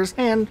launchers,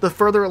 and the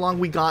further along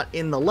we got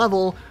in the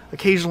level,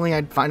 occasionally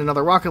I'd find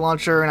another rocket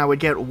launcher and I would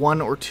get one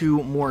or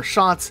two more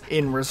shots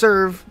in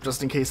reserve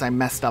just in case I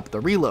messed up the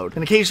reload.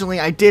 And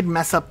occasionally I did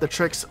mess up the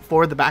tricks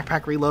for the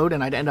backpack reload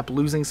and I'd end up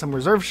losing some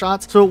reserve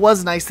shots, so it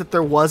was nice that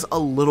there was a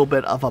little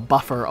bit of a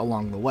buffer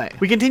along the way.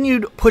 We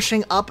continued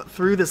pushing up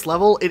through this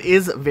level. It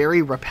is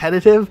very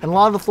repetitive and a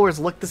lot of the floors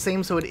look the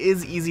same, so it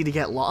is easy to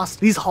get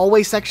lost. These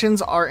hallway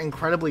sections are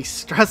incredibly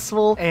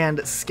stressful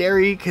and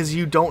scary because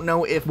you don't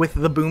know if with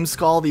the boom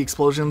skull the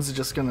explosions are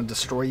just going to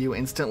destroy you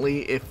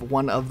instantly if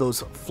one of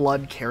those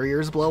flood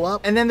carriers blow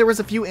up. And then there was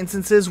a few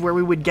instances where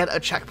we would get a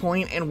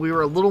checkpoint and we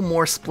were a little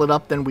more split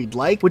up than we'd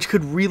like, which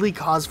could really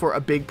cause for a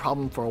big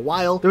problem for a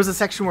while. There was a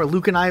section where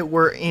Luke and I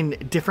were in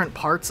different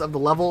parts of the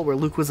level where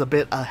Luke was a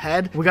bit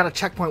ahead. We got a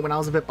checkpoint when I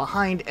was a bit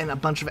behind and a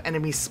bunch of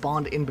enemies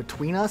spawned in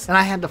between us, and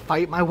I had to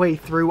fight my way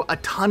through a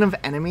ton of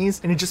enemies,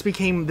 and it just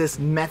became this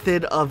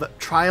method of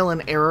trial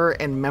and error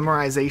and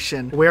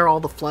memorization where all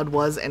the flood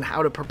was and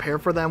how to prepare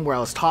for them, where I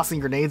was tossing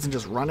grenades and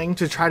just running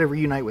to try to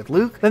reunite with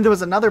Luke. Then there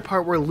was another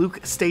part where Luke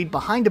stayed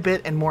behind a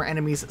bit and more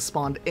enemies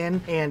spawned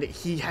in, and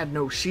he had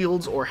no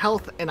shields or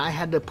health, and I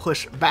had to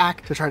push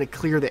back to try to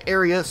clear the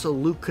area so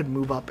Luke could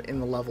move up in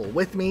the level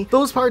with me.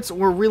 Those parts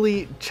were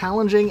really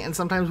challenging, and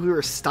sometimes we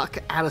were stuck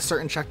at a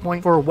certain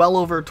checkpoint for well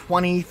over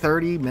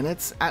 20-30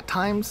 minutes at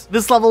times.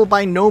 This level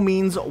by no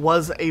means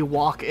was a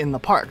walk in the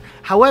park.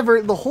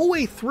 However, the whole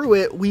way through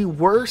it, we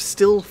were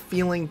still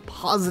feeling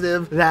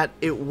positive that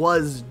it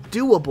was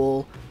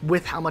doable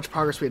with how much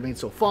progress we had made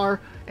so far,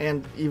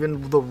 and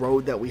even the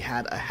road that we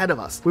had ahead of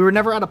us. We were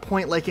never at a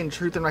point like in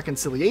Truth and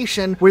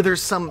Reconciliation where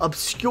there's some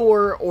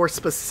obscure or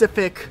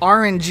specific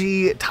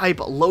RNG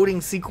type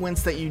loading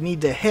sequence that you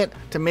need to hit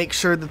to make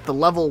sure that the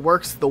level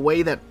works the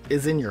way that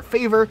is in your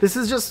favor. This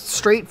is just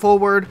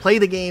straightforward, play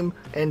the game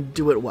and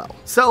do it well.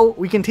 So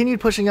we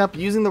continued pushing up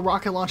using the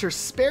rocket launcher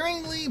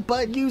sparingly,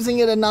 but using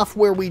it enough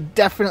where we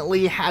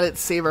definitely had it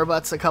save our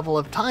butts a couple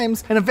of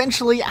times. And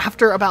eventually,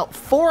 after about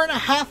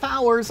 4.5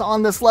 hours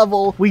on this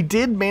level, we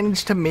did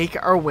manage to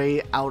make our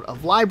way out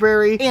of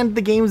library, and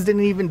the games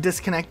didn't even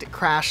disconnect,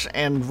 crash,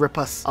 and rip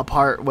us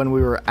apart when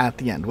we were at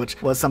the end,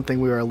 which was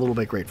something we were a little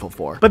bit grateful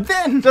for. But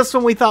then, just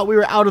when we thought we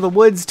were out of the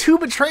woods, 2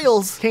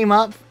 betrayals came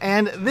up,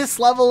 and this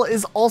level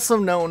is also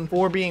known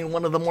for being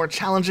one of the more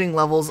challenging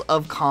levels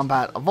of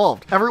Combat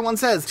Evolved. Everyone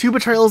says 2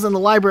 betrayals in the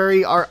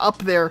library are up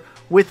there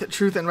with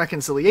Truth and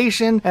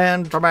Reconciliation,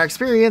 and from our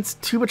experience,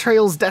 2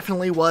 betrayals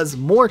definitely was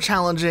more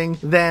challenging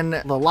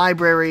than the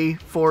library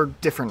for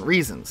different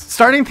reasons.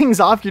 Starting things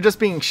off, you're just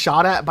being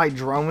shot at by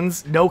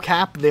drones. No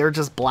cap, they're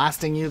just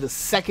blasting you the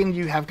second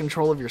you have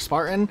control of your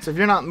Spartan. So if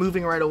you're not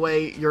moving right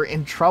away, you're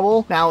in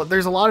trouble. Now,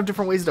 there's a lot of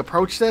different ways to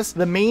approach this.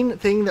 The main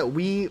thing that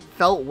we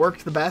felt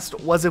worked the best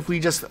was if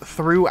we just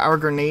threw our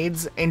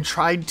grenades and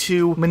tried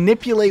to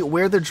manipulate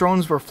where the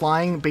drones were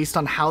flying based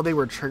on how they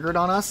were triggered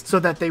on us so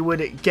that they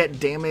would get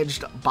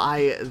damaged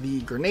by the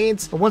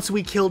grenades. And once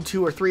we killed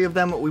 2 or 3 of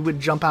them, we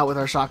would jump out with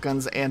our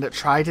shotguns and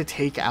try to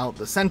take out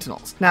the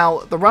sentinels.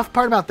 Now, the rough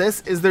part about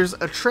this is there's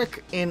a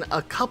trick in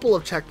a couple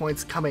of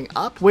checkpoints coming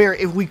up where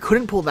if we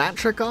couldn't pull that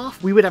trick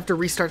off, we would have to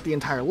restart the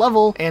entire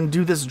level and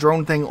do this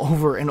drone thing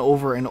over and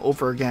over and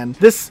over again.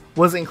 This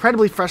was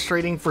incredibly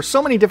frustrating for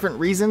so many different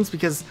reasons,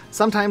 because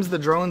sometimes the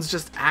drones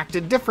just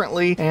acted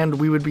differently and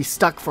we would be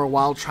stuck for a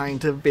while trying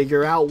to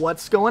figure out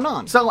what's going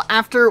on. So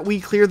after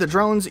we clear the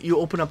drones, you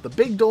open up the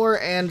big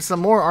door and some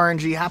more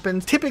RNG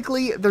happens.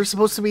 Typically, there's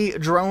supposed to be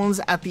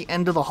drones at the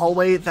end of the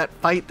hallway that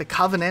fight the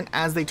Covenant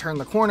as they turn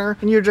the corner,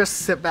 and you just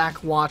sit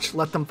back, watch,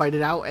 let them fight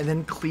it out, and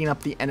then clean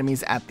up the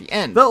enemies at the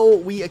end. Though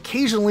we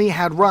occasionally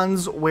had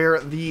runs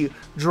where the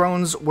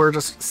drones were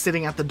just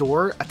sitting at the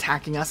door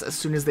attacking us as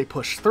soon as they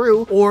pushed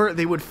through, or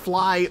they would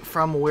fly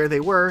from where they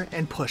were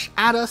and push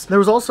at us. There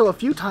was also a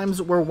few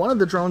times where one of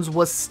the drones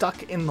was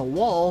stuck in the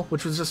wall,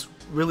 which was just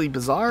really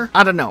bizarre.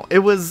 I don't know. It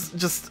was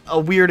just a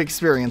weird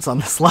experience on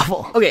this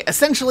level. Okay,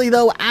 essentially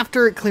though,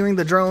 after clearing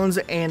the drones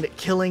and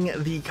killing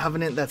the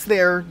Covenant that's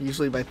there,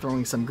 usually by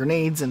throwing some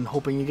grenades and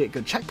hoping you get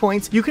good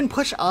checkpoints, you can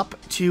push up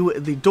to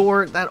the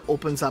door that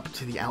opens up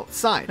to the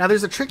outside. Now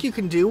there's a trick you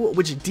can do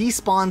which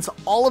despawns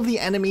all of the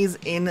enemies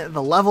in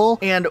the level,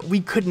 and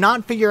we could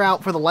not figure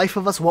out for the life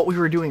of us what we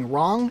were doing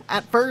wrong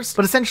at first,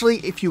 but essentially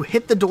if you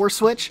hit the door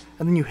switch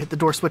and then you hit the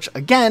door switch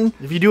again,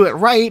 if you do it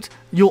right,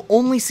 you'll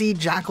only see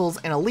jackals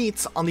and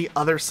elites on the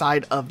other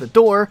side of the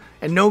door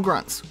and no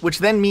grunts, which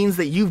then means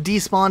that you've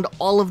despawned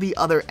all of the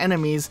other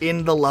enemies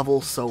in the level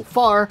so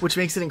far, which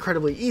makes it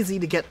incredibly easy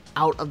to get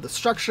out of the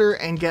structure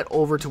and get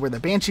over to where the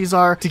banshees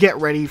are to get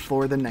ready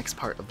for the next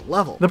part of the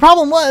level. The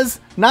problem was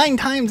 9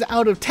 times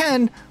out of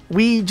 10,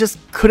 we just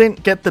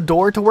couldn't get the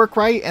door to work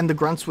right and the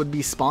grunts would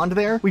be spawned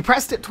there. We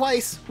pressed it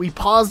twice, we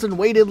paused and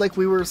waited like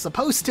we were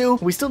supposed to,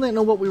 we still didn't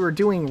know what we were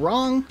doing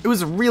wrong. It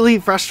was really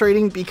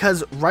frustrating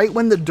because right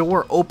when the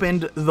door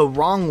opened the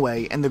wrong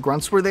way and the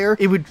grunts were there,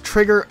 it would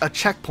trigger a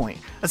checkpoint.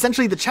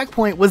 Essentially, the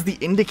checkpoint was the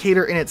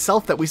indicator in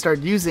itself that we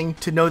started using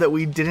to know that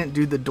we didn't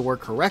do the door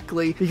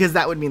correctly, because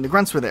that would mean the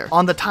grunts were there.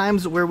 On the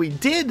times where we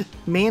did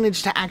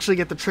manage to actually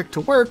get the trick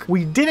to work,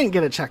 we didn't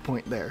get a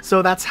checkpoint there.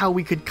 So that's how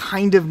we could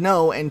kind of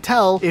know and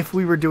tell if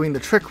we were doing the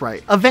trick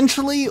right.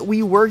 Eventually,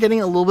 we were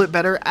getting a little bit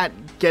better at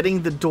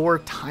getting the door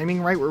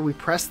timing right, where we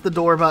pressed the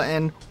door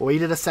button,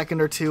 waited a second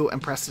or two,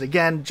 and pressed it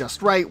again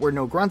just right, where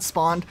no grunts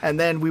spawned, and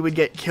then we would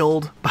get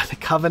killed by the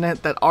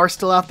Covenant that are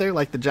still out there,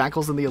 like the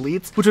jackals and the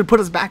elites, which would put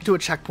us back to a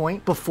checkpoint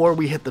checkpoint before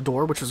we hit the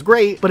door, which was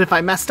great, but if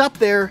I messed up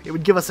there, it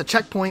would give us a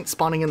checkpoint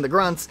spawning in the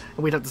grunts,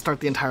 and we'd have to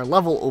start the entire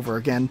level over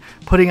again,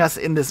 putting us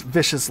in this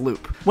vicious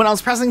loop. When I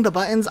was pressing the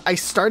buttons, I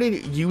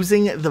started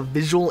using the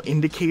visual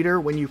indicator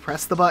when you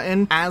press the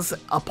button as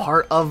a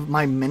part of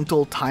my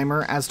mental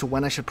timer as to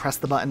when I should press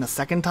the button a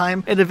second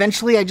time, and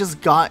eventually I just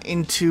got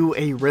into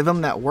a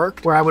rhythm that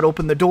worked, where I would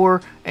open the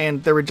door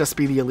and there would just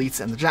be the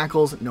elites and the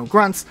jackals, no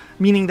grunts,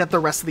 meaning that the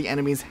rest of the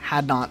enemies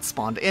had not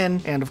spawned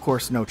in, and of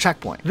course no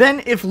checkpoint.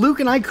 Then if Luke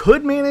and I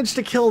could manage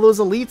to kill those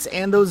elites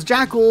and those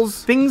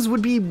jackals, things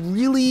would be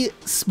really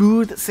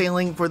smooth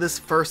sailing for this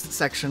first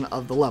section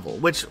of the level,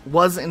 which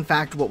was in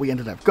fact what we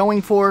ended up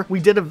going for. We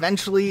did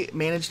eventually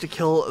manage to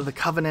kill the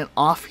Covenant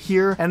off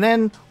here, and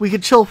then we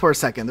could chill for a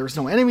second. There was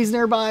no enemies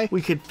nearby.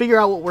 We could figure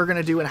out what we're going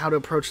to do and how to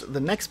approach the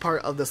next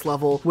part of this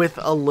level with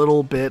a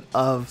little bit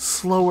of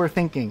slower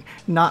thinking,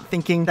 not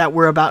thinking that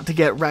we're about to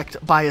get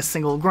wrecked by a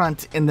single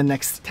grunt in the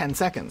next 10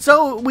 seconds.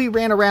 So we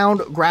ran around,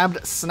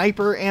 grabbed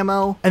sniper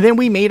ammo, and then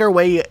we made our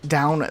way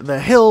down the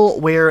hill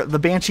where the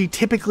Banshee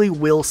typically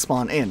will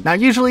spawn in. Now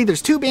usually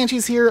there's 2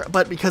 Banshees here,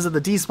 but because of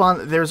the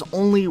despawn, there's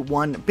only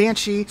 1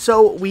 Banshee.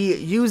 So we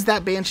used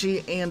that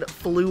Banshee and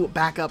flew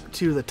back up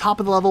to the top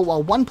of the level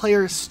while one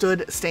player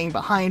stood staying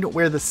behind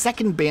where the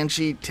second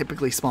Banshee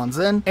typically spawns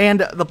in,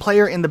 and the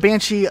player in the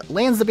Banshee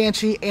lands the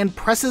Banshee and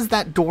presses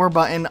that door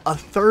button a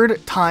 3rd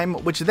time,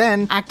 which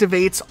then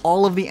activates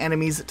all of the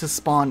enemies to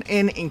spawn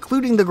in,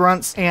 including the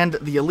grunts and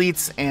the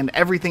elites and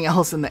everything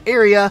else in the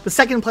area. The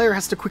second player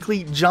has to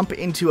quickly jump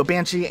into a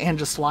Banshee and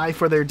just fly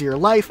for their dear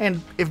life,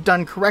 and if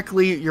done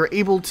correctly, you're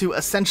able to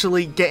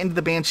essentially get into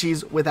the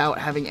Banshees without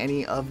having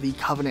any of the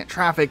Covenant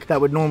traffic that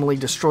would normally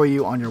destroy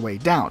you on your way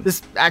down.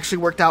 This actually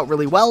worked out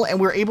really well, and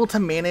we're able to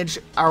manage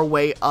our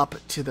way up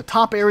to the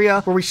top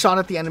area where we shot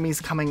at the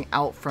enemies coming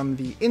out from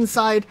the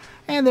inside,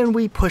 and then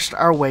we pushed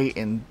our way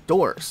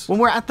indoors. When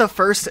we're at the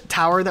first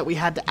tower that we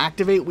had to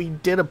activate, we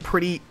did a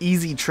pretty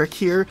easy trick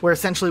here where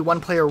essentially one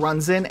player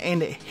runs in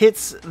and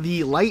hits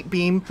the light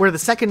beam where the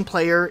second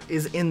player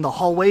is in the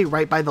hallway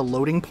right by the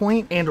loading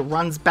point and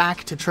runs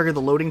back to trigger the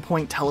loading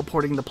point,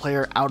 teleporting the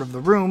player out of the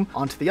room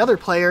onto the other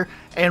player,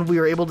 and we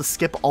were able to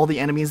skip all the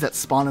enemies that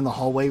spawn in the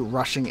hallway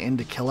rushing in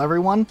to kill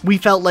everyone. We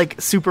felt like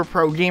super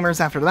pro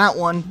gamers after that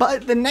one,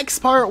 but the next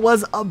part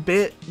was a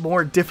bit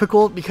more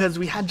difficult because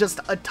we had just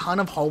a ton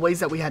of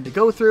hallways that we had to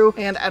go through,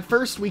 and at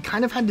first we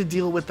kind of had to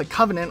deal with the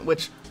Covenant,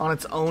 which on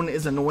its own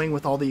is annoying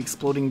with all the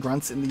exploding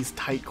grunts in these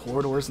tight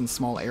corridors and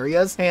small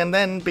areas, and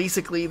then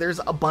basically there's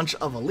a bunch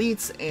of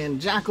elites and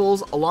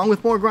jackals along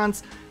with more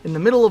grunts in the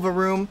middle of a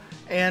room,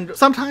 and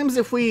sometimes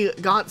if we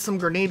got some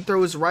grenade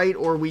throws right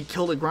or we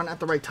killed a grunt at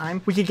the right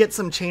time, we could get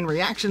some chain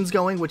reactions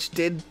going, which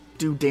did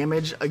do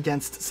damage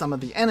against some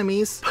of the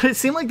enemies, but it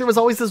seemed like there was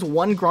always this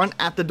one grunt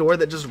at the door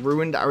that just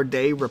ruined our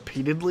day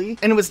repeatedly,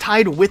 and it was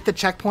tied with the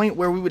checkpoint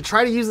where we would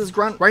try to use this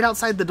grunt right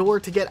outside the door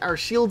to get our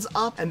shields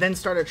up and then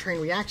start a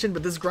chain reaction,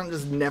 but this grunt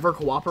just never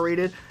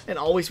cooperated and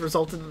always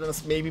resulted in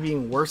us maybe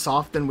being worse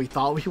off than we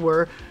thought we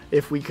were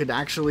if we could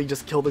actually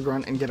just kill the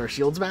grunt and get our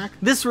shields back.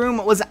 This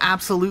room was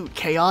absolute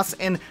chaos,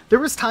 and there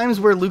was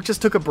times where Luke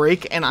just took a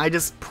break and I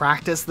just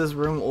practiced this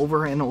room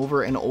over and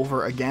over and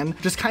over again,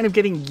 just kind of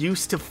getting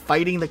used to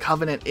fighting the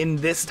Covenant in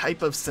this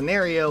type of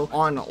scenario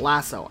on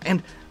Lasso.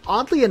 And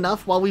oddly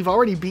enough, while we've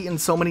already beaten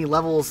so many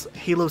levels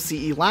Halo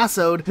CE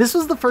Lassoed, this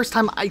was the first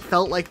time I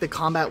felt like the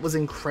combat was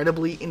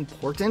incredibly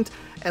important,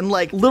 and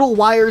like little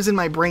wires in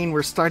my brain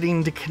were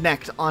starting to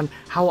connect on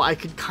how I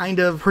could kind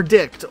of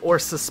predict or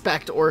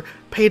suspect or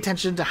pay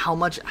attention to how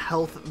much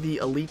health the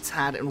elites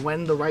had and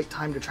when the right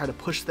time to try to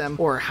push them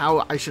or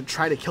how I should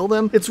try to kill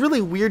them. It's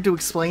really weird to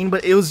explain,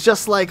 but it was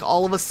just like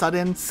all of a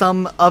sudden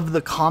some of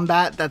the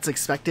combat that's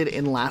expected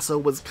in Lasso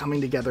was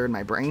coming together in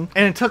my brain,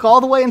 and it took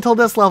all the way until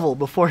this level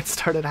before it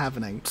started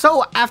happening.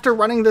 So after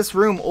running this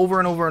room over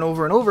and over and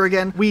over and over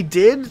again, we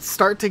did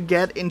start to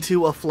get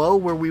into a flow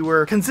where we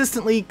were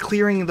consistently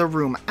clearing the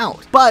room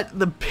out. But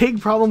the big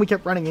problem we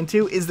kept running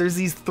into is there's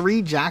these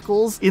 3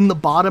 jackals in the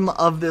bottom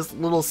of this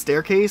little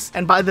staircase,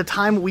 and by the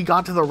time we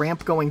got to the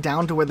ramp going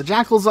down to where the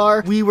jackals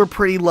are, we were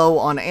pretty low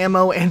on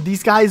ammo, and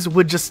these guys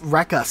would just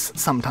wreck us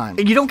sometimes.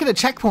 And you don't get a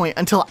checkpoint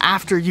until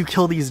after you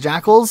kill these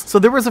jackals, so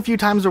there was a few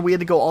times where we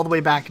had to go all the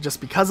way back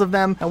just because of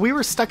them, and we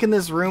were stuck in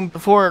this room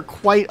for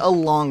quite a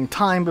long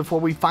time before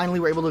we finally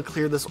were able to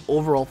clear this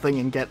overall thing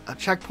and get a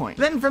checkpoint.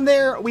 Then from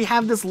there, we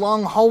have this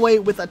long hallway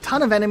with a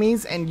ton of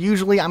enemies, and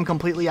usually I'm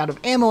completely out of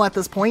ammo at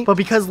this point, but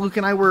because Luke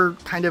and I were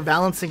kind of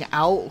balancing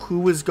out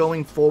who was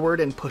going forward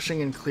and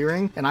pushing and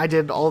clearing, and I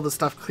did all the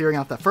stuff clearing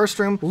out that first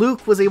room,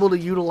 Luke was able to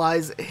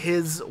utilize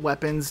his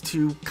weapons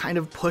to kind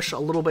of push a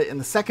little bit in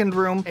the second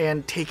room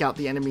and take out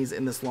the enemies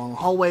in this long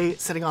hallway,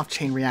 setting off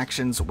chain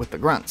reactions with the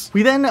grunts.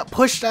 We then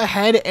pushed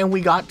ahead and we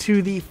got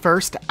to the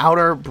first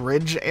outer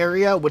bridge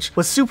area, which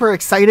was super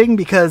exciting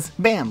because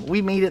bam,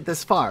 we made it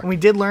this far. And we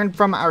did learn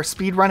from our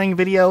speedrunning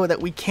video that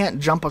we can't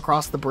jump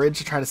across the bridge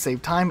to try to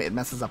save time. It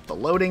messes up the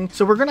loading.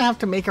 so we're gonna have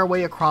to make our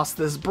way across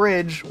this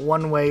bridge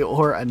one way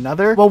or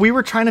another. While we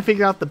were trying to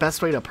figure out the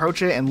best way to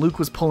approach it and Luke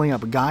was pulling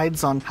up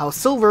guides on how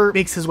Silver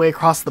makes his way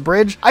across the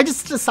bridge, I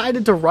just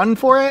decided to run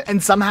for it,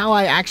 and somehow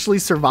I actually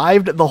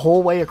survived the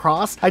whole way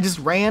across. I just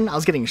ran, I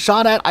was getting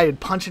shot at, I would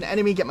punch an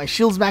enemy, get my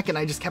shields back, and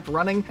I just kept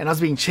running, and I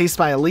was being chased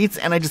by elites,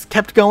 and I just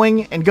kept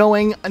going and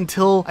going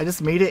until I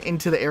just made it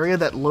into the area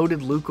that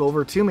loaded Luke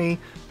over to me,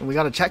 and we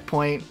got a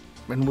checkpoint,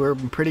 and we're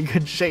in pretty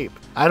good shape.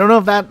 I don't know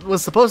if that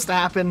was supposed to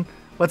happen,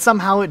 but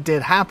somehow it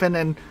did happen,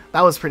 and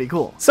that was pretty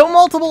cool. So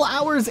multiple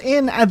hours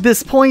in at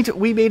this point,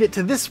 we made it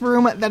to this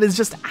room that is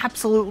just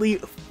absolutely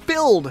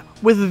filled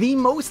with the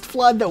most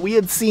flood that we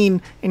had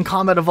seen in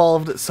Combat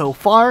Evolved so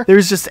far.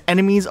 There's just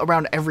enemies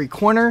around every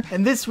corner,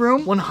 and this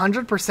room,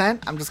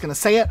 100%, I'm just gonna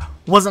say it,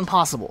 wasn't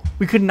possible.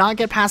 We could not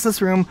get past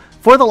this room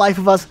for the life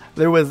of us.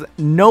 There was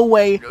no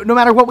way, no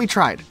matter what we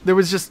tried. There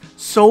was just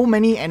so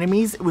many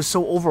enemies, it was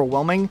so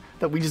overwhelming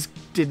that we just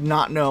did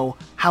not know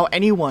how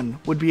anyone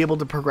would be able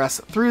to progress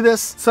through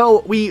this.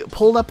 So we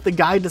pulled up the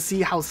guide to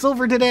see how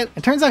Silver did it.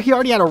 It turns out he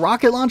already had a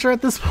rocket launcher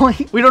at this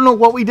point. We don't know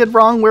what we did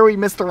wrong, where we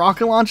missed the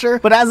rocket launcher,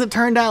 but as it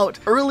turned out,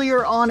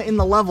 earlier on in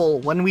the level,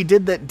 when we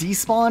did that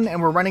despawn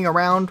and we're running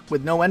around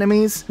with no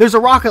enemies, there's a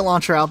rocket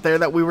launcher out there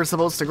that we were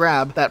supposed to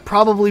grab that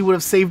probably would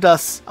have saved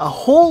us a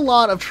whole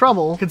lot of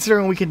trouble,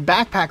 considering we could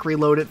backpack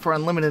reload it for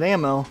unlimited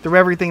ammo through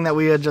everything that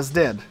we had just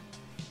did.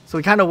 So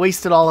we kind of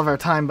wasted all of our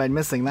time by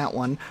missing that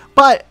one.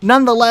 But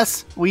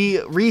nonetheless, we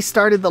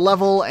restarted the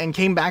level and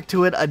came back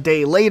to it a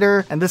day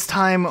later. And this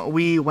time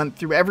we went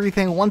through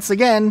everything once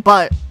again,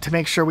 but to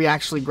make sure we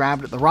actually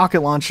grabbed the rocket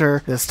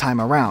launcher this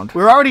time around.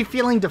 We were already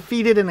feeling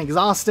defeated and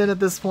exhausted at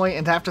this point,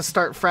 and to have to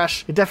start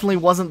fresh, it definitely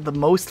wasn't the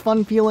most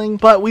fun feeling,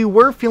 but we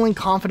were feeling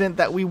confident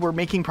that we were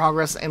making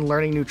progress and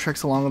learning new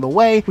tricks along the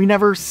way. We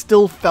never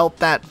still felt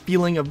that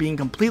feeling of being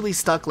completely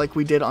stuck like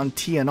we did on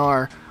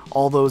TNR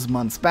all those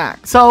months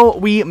back. So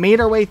we made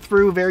our way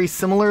through very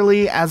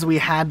similarly as we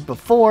had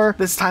before.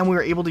 This time we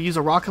were able to use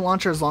a rocket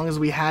launcher as long as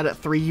we had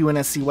 3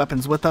 UNSC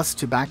weapons with us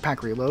to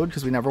backpack reload,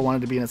 because we never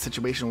wanted to be in a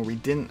situation where we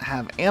didn't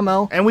have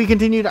ammo. And we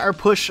continued our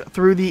push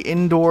through the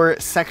indoor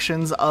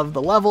sections of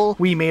the level.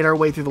 We made our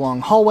way through the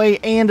long hallway,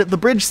 and the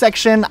bridge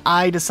section,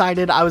 I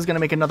decided I was going to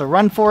make another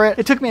run for it.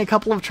 It took me a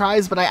couple of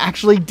tries, but I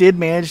actually did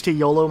manage to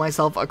YOLO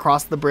myself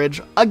across the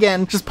bridge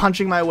again, just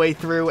punching my way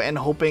through and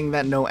hoping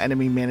that no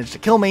enemy managed to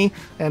kill me,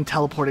 and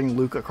teleporting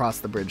Luke across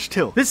the bridge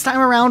too. This time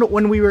around,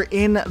 when we were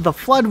in the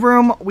flood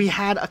room, we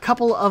had a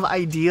couple of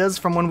ideas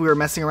from when we were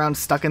messing around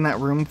stuck in that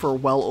room for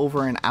well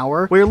over an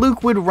hour, where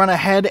Luke would run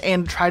ahead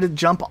and try to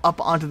jump up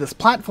onto this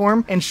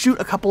platform and shoot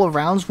a couple of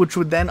rounds, which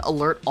would then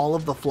alert all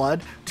of the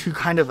flood to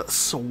kind of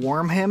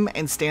swarm him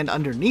and stand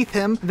underneath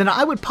him. Then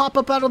I would pop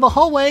up out of the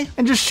hallway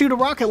and just shoot a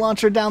rocket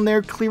launcher down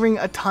there, clearing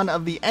a ton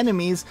of the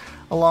enemies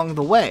along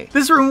the way.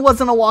 This room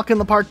wasn't a walk in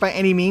the park by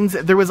any means.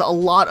 There was a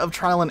lot of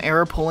trial and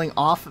error pulling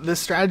off this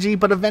strategy,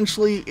 but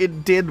eventually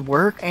it did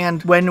work.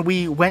 And when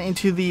we went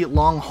into the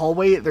long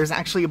hallway, there's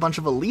actually a bunch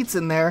of elites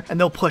in there, and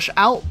they'll push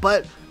out,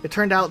 but it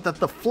turned out that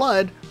the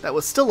flood that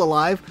was still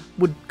alive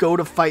would go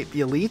to fight the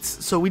elites,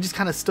 so we just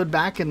kind of stood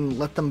back and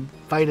let them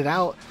fight it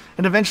out.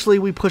 And eventually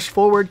we pushed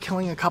forward,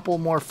 killing a couple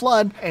more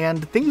flood,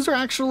 and things are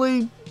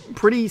actually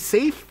pretty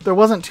safe. There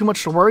wasn't too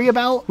much to worry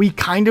about. We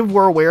kind of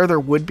were aware there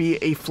would be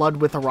a flood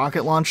with a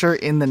rocket launcher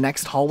in the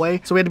next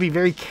hallway, so we had to be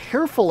very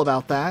careful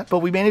about that, but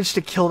we managed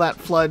to kill that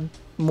flood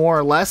more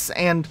or less,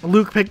 and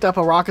Luke picked up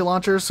a rocket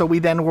launcher, so we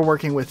then were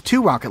working with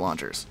 2 rocket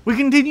launchers. We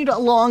continued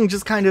along,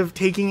 just kind of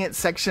taking it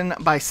section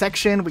by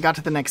section. We got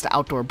to the next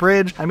outdoor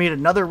bridge. I made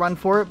another run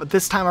for it, but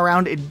this time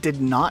around it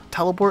did not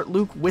teleport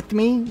Luke with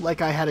me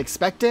like I had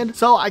expected,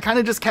 so I kind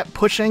of just kept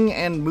pushing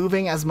and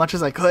moving as much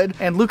as I could,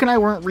 and Luke and I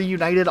weren't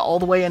reunited all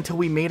the way until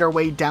we made our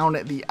way down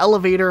the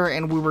elevator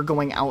and we were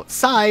going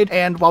outside,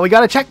 and while we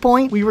got a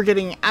checkpoint, we were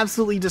getting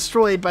absolutely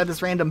destroyed by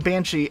this random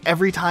banshee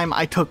every time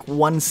I took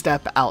one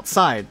step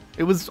outside.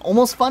 It was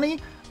almost funny,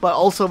 but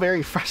also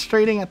very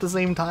frustrating at the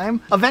same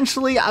time.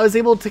 Eventually, I was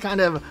able to kind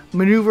of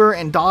maneuver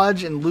and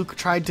dodge, and Luke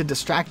tried to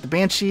distract the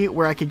Banshee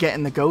where I could get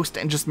in the Ghost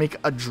and just make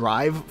a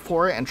drive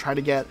for it and try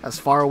to get as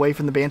far away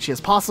from the Banshee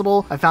as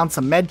possible. I found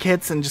some med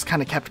kits and just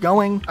kind of kept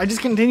going. I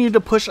just continued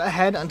to push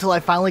ahead until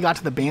I finally got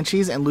to the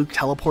Banshees and Luke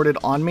teleported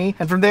on me.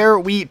 And from there,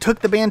 we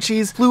took the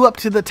Banshees, flew up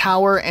to the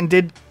tower, and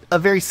did a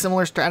very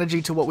similar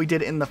strategy to what we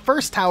did in the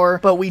first tower,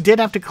 but we did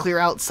have to clear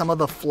out some of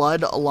the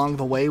flood along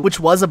the way, which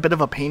was a bit of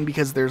a pain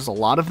because there's a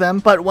lot of them.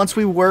 But once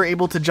we were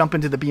able to jump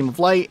into the beam of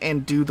light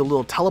and do the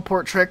little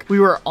teleport trick, we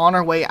were on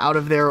our way out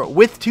of there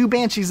with 2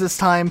 Banshees this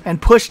time and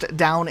pushed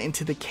down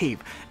into the cave.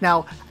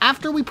 Now,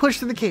 after we pushed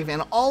through the cave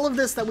and all of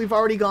this that we've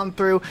already gone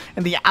through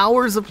and the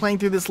hours of playing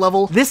through this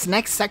level, this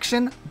next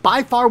section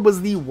by far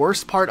was the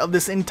worst part of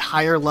this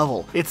entire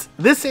level. It's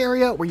this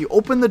area where you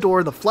open the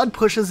door, the flood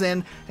pushes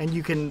in, and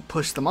you can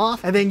push them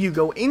off, and then you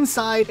go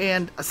inside,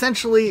 and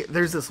essentially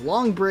there's this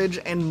long bridge,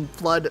 and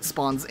flood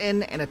spawns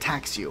in and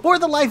attacks you. For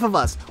the life of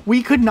us,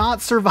 we could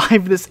not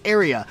survive this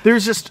area.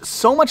 There's just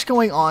so much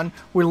going on.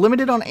 We're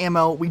limited on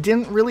ammo. We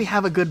didn't really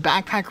have a good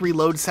backpack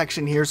reload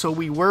section here, so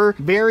we were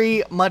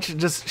very much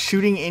just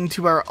shooting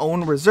into our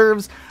own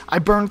reserves. I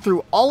burned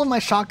through all of my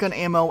shotgun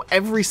ammo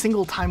every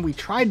single time we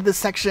tried this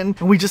section,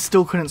 and we just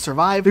still couldn't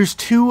survive. There's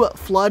 2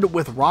 flood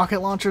with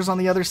rocket launchers on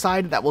the other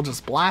side that will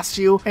just blast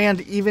you,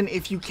 and even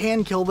if you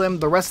can kill them,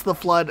 the rest of the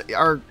flood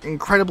are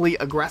incredibly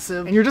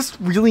aggressive, and you're just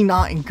really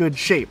not in good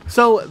shape.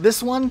 So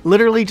this one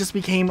literally just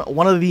became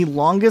one of the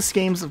longest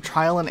games of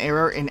trial and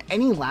error in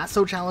any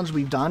lasso challenge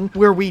we've done,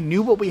 where we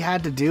knew what we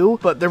had to do,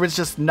 but there was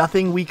just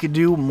nothing we could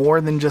do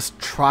more than just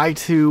try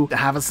to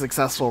have a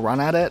successful run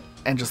at it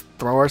and just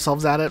throw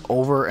ourselves at it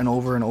over and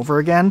over and over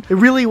again. It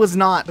really was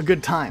not a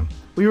good time.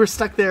 We were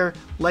stuck there,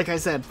 like I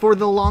said, for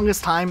the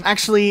longest time.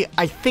 Actually,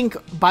 I think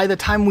by the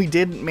time we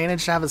did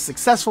manage to have a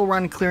successful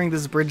run clearing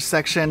this bridge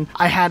section,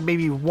 I had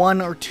maybe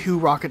 1 or 2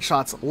 rocket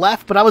shots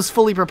left, but I was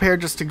fully prepared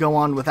just to go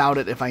on without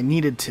it if I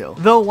needed to.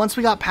 Though once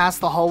we got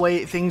past the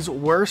hallway, things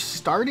were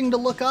starting to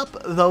look up,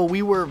 though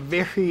we were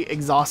very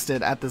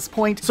exhausted at this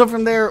point. So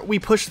from there, we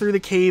pushed through the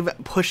cave,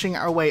 pushing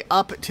our way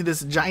up to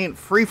this giant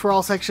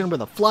free-for-all section where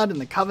the Flood and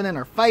the Covenant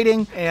are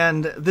fighting,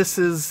 and this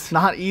is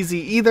not easy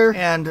either,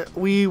 and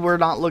we were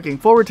not looking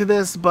forward to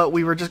this, but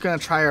we were just going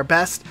to try our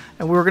best,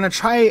 and we were going to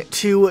try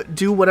to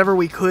do whatever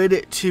we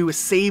could to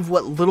save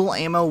what little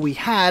ammo we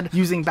had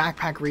using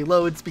backpack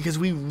reloads, because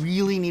we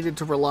really needed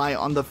to rely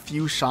on the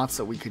few shots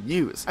that we could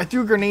use. I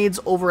threw grenades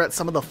over at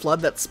some of the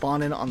flood that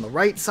spawn in on the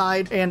right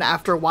side, and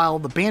after a while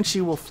the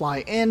Banshee will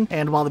fly in,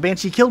 and while the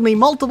Banshee killed me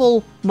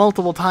multiple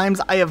times,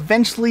 I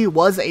eventually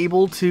was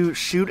able to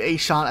shoot a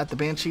shot at the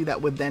Banshee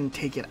that would then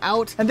take it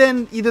out, and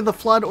then either the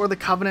Flood or the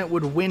Covenant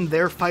would win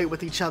their fight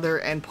with each other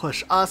and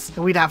push us,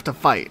 and we'd have to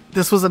fight.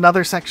 This was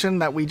another section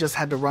that we just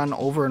had to run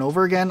over and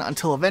over again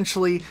until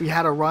eventually we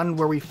had a run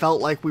where we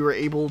felt like we were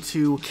able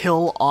to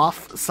kill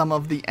off some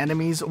of the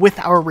enemies with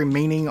our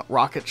remaining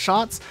rocket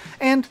shots.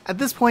 And at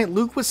this point,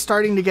 Luke was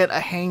starting to get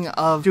a hang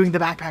of doing the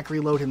backpack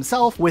reload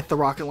himself with the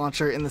rocket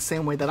launcher in the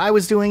same way that I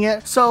was doing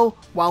it. So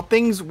while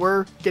things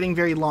were getting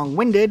very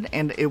long-winded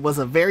and it was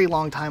a very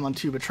long time on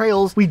 2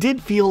 betrayals, we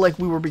did feel like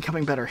we were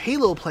becoming better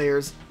Halo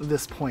players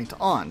this point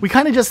on. We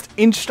kind of just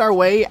inched our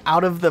way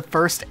out of the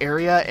first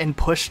area and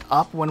pushed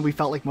up when we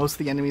felt like most of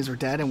the enemies were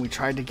dead, and we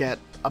tried to get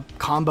a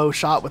combo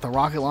shot with a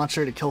rocket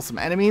launcher to kill some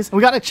enemies. And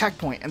we got a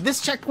checkpoint, and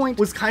this checkpoint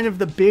was kind of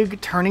the big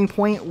turning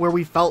point where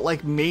we felt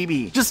like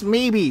maybe, just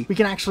maybe, we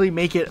can actually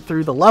make it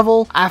through the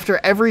level.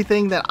 After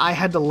everything that I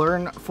had to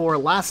learn for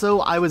Lasso,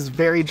 I was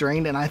very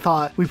drained, and I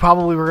thought we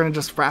probably were going to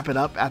just wrap it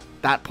up at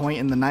that point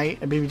in the night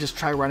and maybe just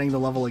try running the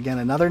level again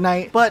another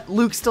night. But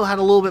Luke still had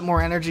a little bit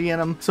more energy in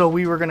him, so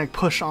we were going to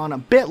push on a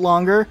bit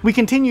longer. We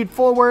continued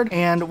forward,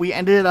 and we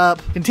ended up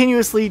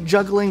continuously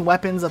juggling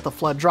weapons that the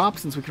Flood dropped,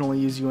 since we can only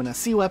use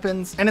UNSC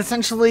weapons. And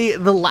essentially,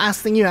 the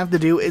last thing you have to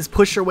do is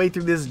push your way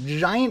through this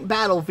giant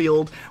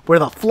battlefield where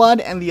the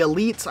Flood and the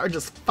elites are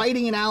just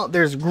fighting it out.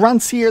 There's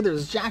grunts here,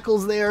 there's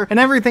jackals there, and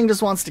everything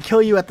just wants to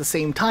kill you at the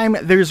same time.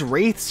 There's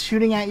wraiths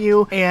shooting at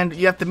you, and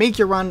you have to make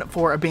your run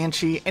for a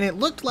Banshee. And it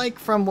looked like,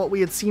 from what we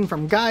had seen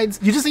from guides,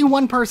 you just need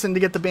 1 person to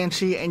get the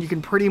Banshee, and you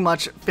can pretty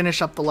much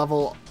finish up the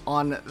level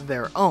on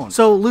their own.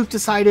 So Luke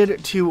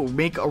decided to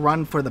make a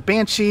run for the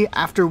Banshee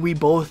after we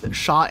both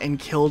shot and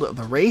killed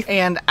the Wraith.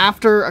 And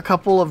after a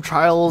couple of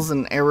trials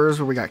and errors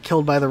where we got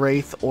killed by the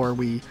Wraith or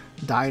we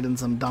died in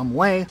some dumb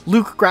way,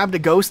 Luke grabbed a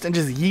ghost and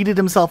just yeeted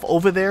himself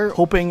over there,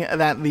 hoping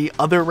that the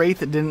other Wraith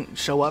didn't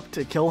show up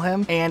to kill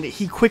him, and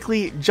he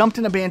quickly jumped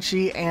in a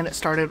Banshee and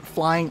started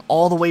flying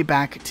all the way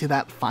back to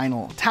that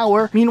final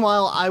tower.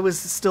 Meanwhile, I was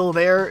still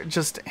there,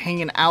 just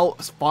hanging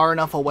out far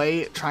enough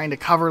away, trying to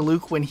cover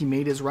Luke when he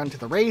made his run to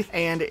the Wraith,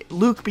 and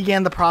Luke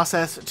began the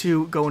process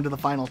to go into the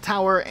final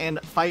tower and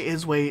fight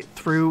his way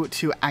through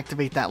to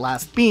activate that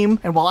last beam.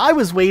 And while I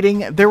was waiting,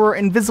 there were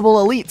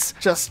invisible elites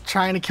just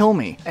trying to kill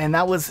me, and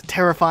that was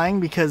terrifying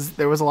because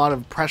there was a lot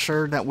of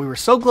pressure that we were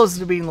so close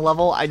to beating the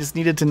level. I just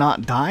needed to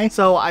not die.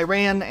 So I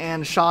ran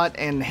and shot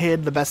and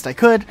hid the best I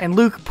could, and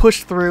Luke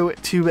pushed through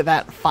to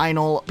that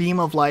final beam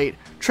of light,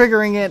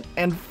 triggering it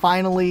and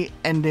finally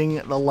ending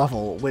the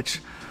level, which,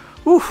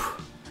 oof,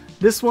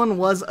 this one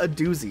was a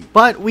doozy.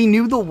 But we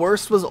knew the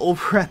worst was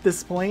over at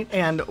this point,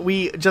 and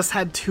we just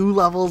had 2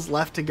 levels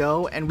left to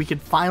go, and we could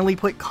finally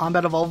put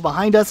Combat Evolved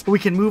behind us. We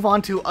can move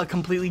on to a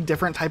completely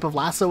different type of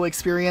Lasso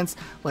experience,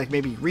 like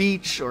maybe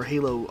Reach or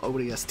Halo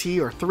ODST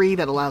or 3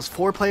 that allows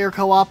 4-player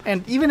co-op.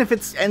 And even if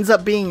it ends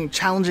up being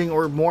challenging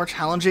or more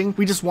challenging,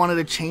 we just wanted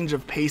a change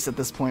of pace at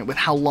this point with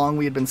how long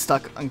we had been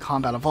stuck on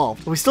Combat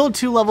Evolved. We still had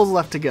 2 levels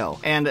left to go,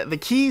 and the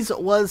keys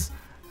was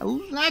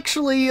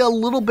actually a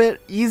little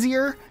bit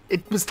easier.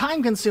 It was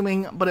time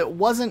consuming, but it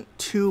wasn't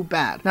too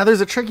bad. Now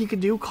there's a trick you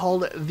could do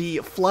called the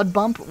flood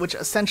bump, which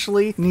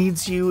essentially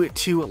needs you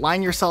to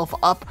line yourself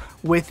up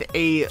with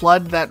a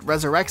flood that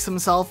resurrects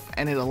himself,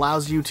 and it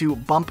allows you to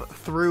bump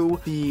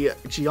through the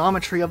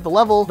geometry of the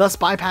level, thus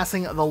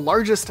bypassing the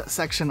largest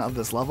section of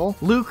this level.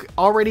 Luke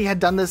already had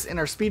done this in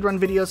our speedrun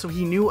video, so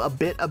he knew a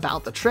bit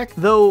about the trick,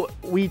 though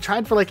we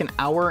tried for like an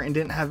hour and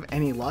didn't have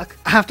any luck.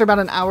 After about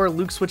an hour,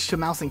 Luke switched to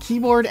mouse and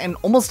keyboard and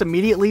almost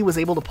immediately was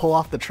able to pull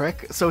off the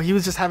trick, so he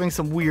was just having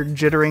some weird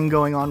jittering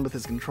going on with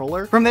his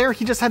controller. From there,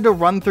 he just had to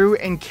run through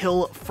and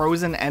kill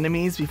frozen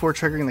enemies before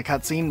triggering the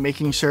cutscene,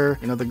 making sure,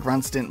 you know, the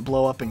grunts didn't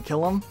blow up and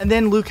kill him. And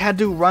then Luke had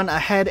to run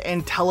ahead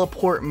and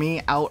teleport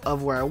me out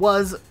of where I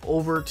was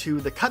over to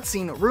the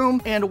cutscene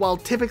room, and while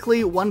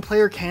typically one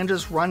player can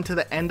just run to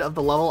the end of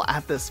the level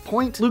at this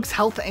point, Luke's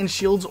health and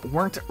shields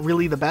weren't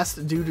really the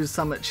best due to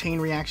some chain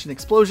reaction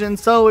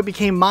explosions, so it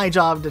became my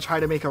job to try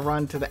to make a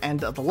run to the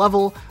end of the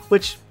level,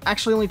 which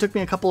actually only took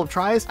me a couple of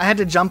tries. I had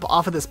to jump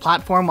off of this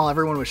platform while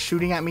everyone was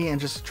shooting at me and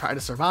just try to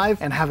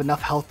survive and have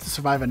enough health to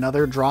survive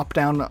another drop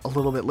down a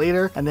little bit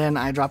later, and then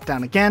I dropped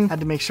down again, had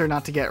to make sure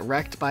not to get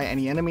wrecked by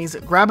any enemies,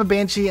 grab a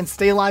Banshee and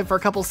stay alive for a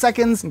couple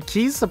seconds, and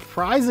Keys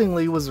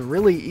surprisingly was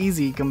really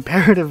easy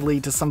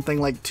comparatively to something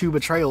like 2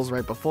 betrayals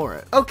right before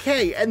it.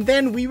 Okay, and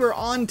then we were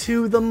on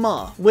to the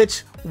Maw,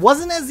 which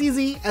wasn't as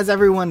easy as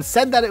everyone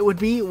said that it would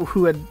be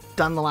who had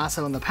done the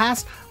lasso in the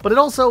past, but it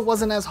also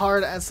wasn't as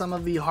hard as some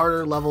of the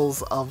harder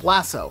levels of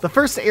lasso. The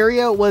first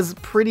area was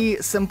pretty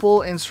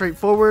simple and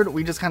straightforward.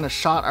 We just kind of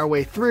shot our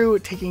way through,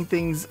 taking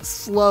things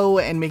slow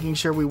and making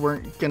sure we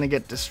weren't gonna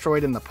get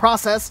destroyed in the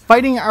process.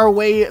 Fighting our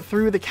way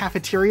through the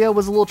cafeteria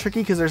was a little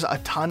tricky because there's a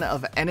ton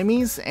of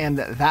enemies and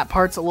that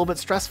part's a little bit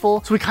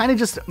stressful. So we kind of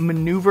just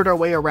maneuvered our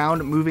way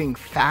around, moving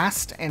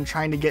fast and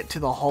trying to get to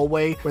the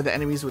hallway where the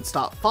enemies would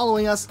stop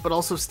following us, but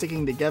also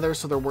sticking together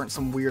so there weren't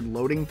some weird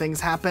loading things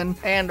happen.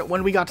 And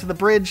when we got to the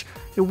bridge,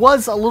 it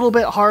was a little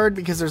bit hard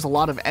because there's a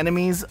lot of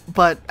enemies,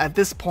 but at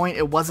this point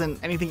it wasn't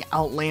anything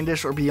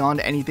outlandish or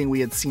beyond anything we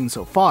had seen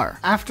so far.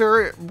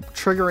 After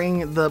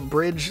triggering the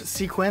bridge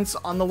sequence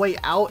on the way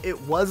out, it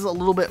was a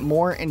little bit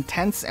more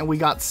intense and we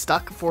got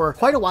stuck for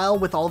quite a while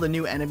with all the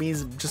new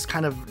enemies just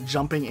kind of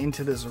jumping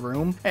into this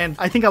room. And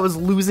I think I was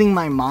losing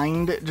my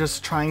mind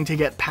just trying to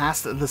get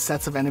past the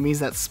sets of enemies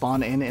that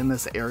spawn in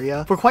this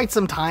area for quite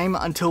some time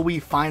until we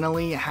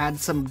finally had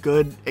some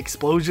good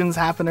explosions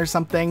happen or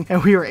something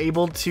and we were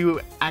able to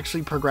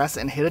actually progress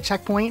and hit a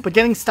checkpoint. But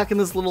getting stuck in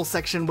this little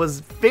section was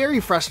very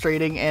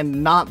frustrating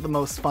and not the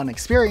most fun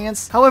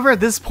experience. However,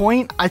 at this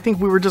point, I think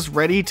we were just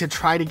ready to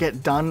try to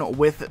get done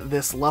with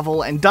this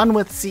level and done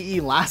with CE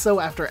Lasso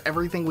after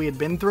everything we had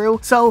been through.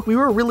 So we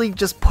were really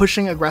just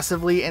pushing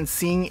aggressively and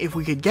seeing if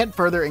we could get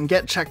further and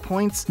get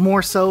checkpoints,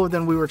 more so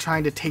than we were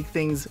trying to take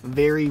things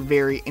very,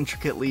 very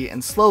intricately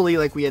and slowly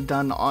like we had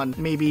done on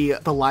maybe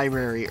the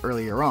library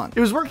earlier on. It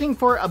was working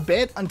for a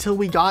bit until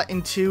we got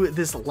into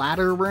this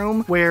ladder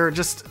room where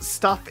just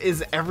stuff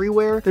is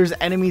everywhere. There's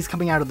enemies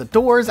coming out of the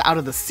doors, out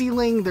of the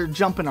ceiling, they're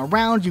jumping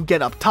around, you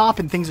get up top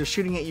and things are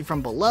shooting at you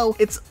from below.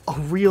 It's a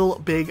real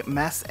big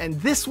mess,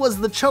 and this was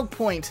the choke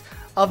point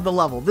of the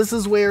level. This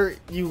is where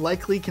you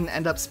likely can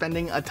end up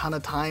spending a ton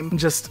of time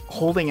just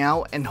holding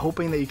out and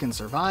hoping that you can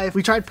survive.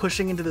 We tried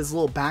pushing into this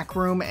little back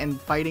room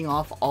and fighting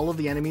off all of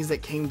the enemies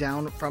that came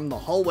down from the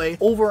hallway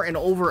over and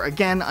over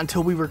again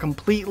until we were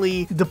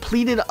completely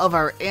depleted of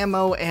our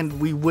ammo and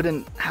we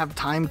wouldn't have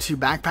time to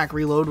backpack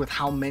reload with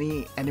how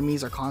many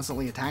enemies are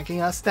constantly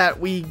attacking us, that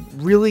we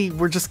really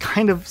were just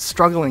kind of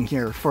struggling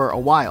here for a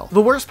while.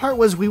 The worst part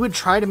was we would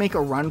try to make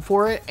a run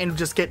for it and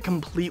just get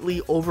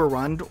completely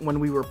overrun when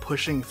we were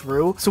pushing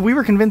through. So we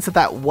were convinced that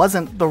that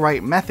wasn't the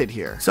right method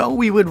here. So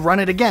we would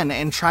run it again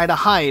and try to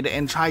hide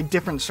and try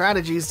different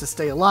strategies to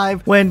stay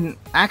alive, when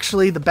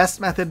actually the best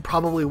method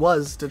probably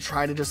was to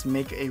try to just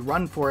make a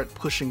run for it,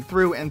 pushing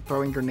through and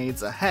throwing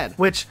grenades ahead,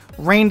 which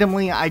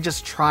randomly I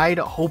just tried,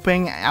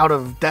 hoping out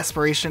of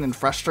desperation and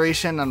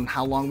frustration on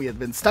how long we had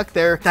been stuck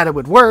there that it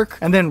would work.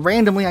 And then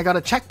randomly I got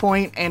a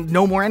checkpoint and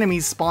no more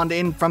enemies spawned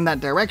in from that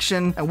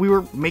direction and we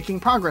were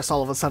making progress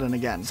all of a sudden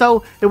again.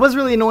 So it was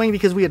really annoying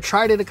because we had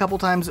tried it a couple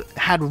times,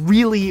 had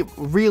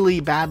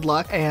really bad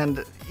luck,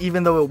 and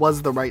even though it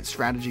was the right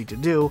strategy to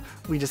do,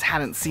 we just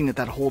hadn't seen it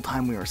that whole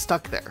time we were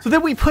stuck there. So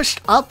then we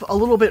pushed up a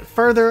little bit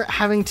further,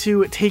 having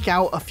to take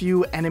out a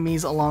few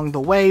enemies along the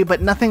way, but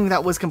nothing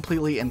that was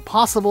completely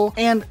impossible,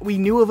 and we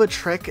knew of a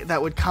trick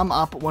that would come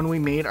up when we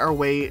made our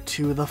way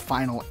to the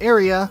final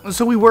area,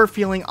 so we were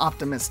feeling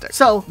optimistic.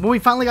 So when we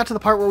finally got to the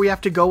part where we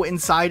have to go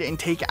inside and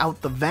take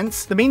out the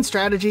vents, the main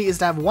strategy is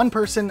to have one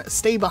person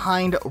stay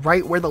behind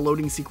right where the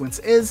loading sequence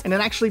is, and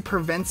it actually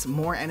prevents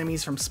more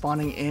enemies from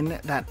spawning in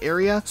that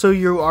area, so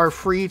you you are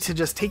free to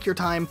just take your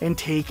time and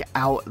take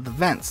out the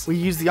vents. We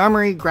used the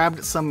armory,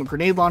 grabbed some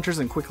grenade launchers,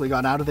 and quickly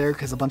got out of there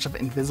because a bunch of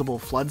invisible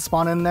flood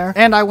spawn in there.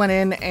 And I went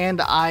in and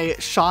I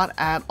shot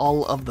at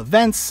all of the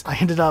vents. I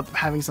ended up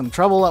having some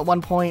trouble at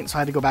one point, so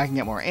I had to go back and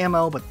get more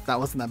ammo, but that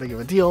wasn't that big of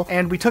a deal.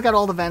 And we took out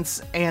all the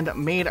vents and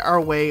made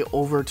our way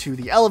over to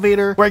the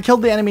elevator, where I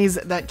killed the enemies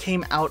that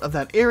came out of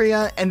that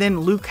area. And then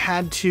Luke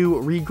had to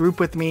regroup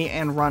with me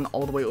and run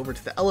all the way over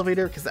to the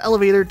elevator, because the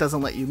elevator doesn't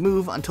let you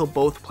move until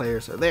both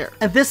players are there.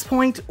 At this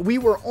point, we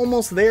were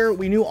almost there.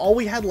 We knew all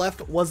we had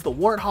left was the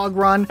Warthog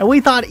run, and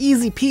we thought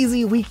easy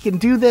peasy, we can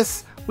do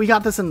this. We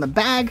got this in the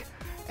bag.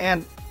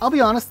 And I'll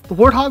be honest, the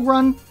Warthog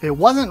run, it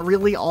wasn't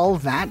really all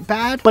that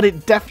bad, but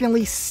it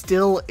definitely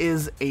still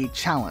is a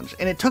challenge.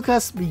 And it took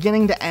us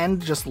beginning to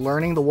end just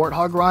learning the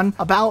Warthog run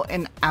about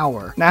an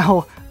hour.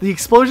 Now, the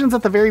explosions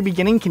at the very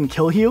beginning can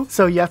kill you,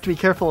 so you have to be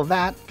careful of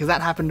that, because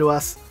that happened to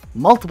us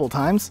multiple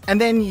times.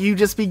 And then you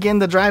just begin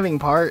the driving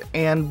part,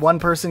 and one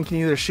person can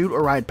either shoot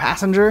or ride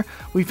passenger.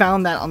 We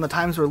found that on the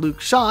times where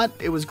Luke shot,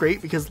 it was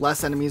great because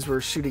less enemies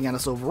were shooting at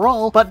us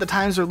overall, but the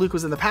times where Luke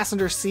was in the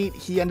passenger seat,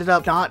 he ended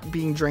up not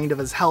being drained of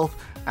his health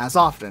as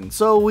often.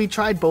 So we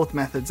tried both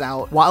methods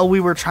out while we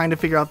were trying to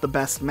figure out the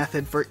best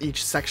method for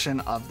each section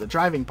of the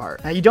driving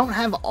part. Now, you don't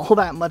have all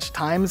that much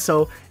time,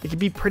 so it can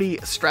be pretty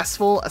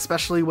stressful,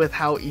 especially with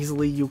how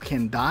easily you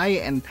can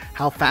die and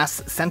how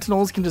fast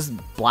sentinels can just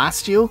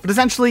blast you. But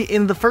essentially,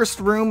 in the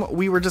first room,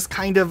 we were just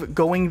kind of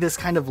going this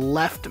kind of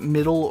left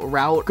middle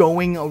route,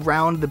 going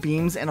around the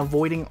beams and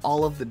avoiding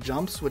all of the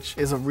jumps, which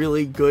is a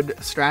really good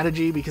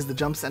strategy because the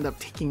jumps end up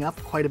taking up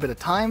quite a bit of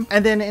time.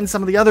 And then in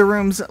some of the other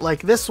rooms,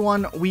 like this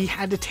one, we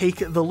had to take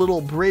the little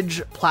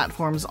bridge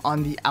platforms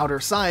on the outer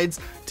sides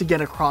to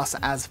get across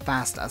as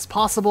fast as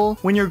possible.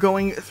 When you're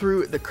going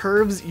through the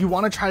curves, you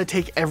want to try to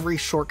take every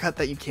shortcut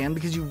that you can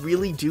because you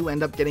really do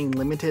end up getting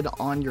limited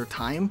on your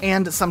time.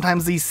 And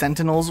sometimes these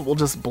sentinels will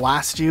just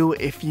blast you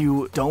if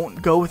you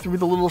don't go through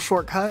the little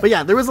shortcut. But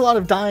yeah, there was a lot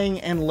of dying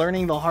and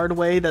learning the hard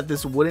way that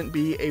this wouldn't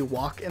be a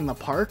walk in the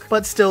park,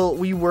 but still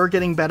we were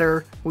getting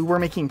better. We were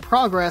making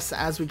progress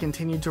as we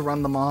continued to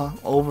run them all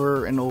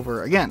over and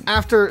over again.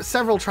 After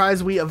several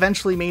tries, we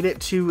eventually made it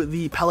to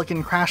the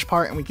Pelican crash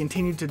part and we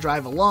continued to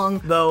drive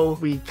along, though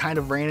we kind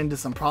of ran into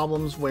some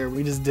problems where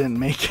we just didn't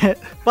make it.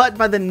 But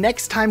by the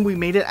next time we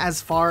made it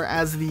as far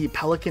as the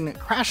Pelican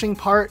crashing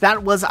part,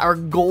 that was our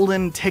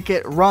golden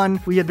ticket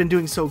run. We had been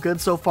doing so good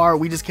so far.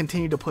 We just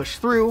continued to push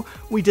through.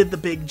 We did the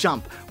big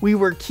jump. We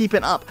were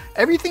keeping up.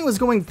 Everything was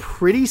going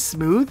pretty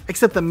smooth,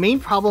 except the main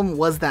problem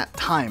was that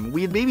time.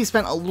 We had maybe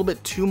spent a little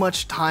bit too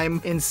much time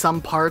in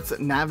some parts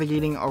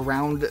navigating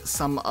around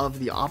some of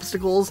the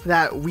obstacles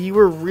that we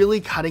were really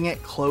cutting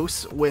it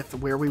close with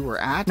where we were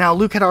at. Now,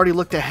 Luke had already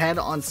looked ahead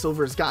on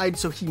Silver's guide,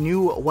 so he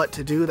knew what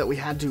to do, that we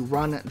had to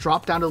run,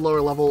 drop down to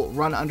lower level,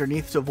 run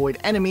underneath to avoid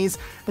enemies,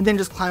 and then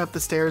just climb up the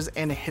stairs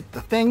and hit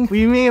the thing.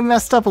 We may have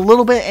messed up a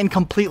little bit and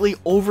completely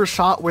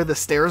overshot where the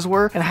stairs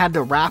were and had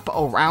to wrap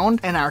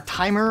around, and our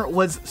timer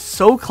was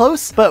so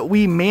close, but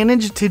we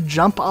managed to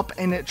jump up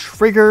and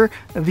trigger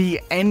the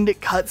end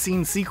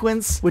cutscene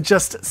sequence with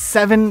just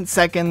 7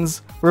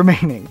 seconds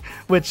remaining,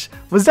 which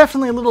was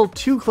definitely a little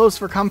too close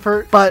for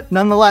comfort, but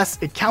nonetheless,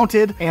 it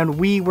counted, and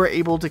we were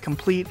able to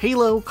complete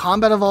Halo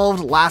Combat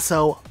Evolved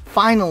Lasso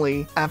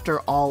finally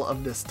after all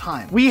of this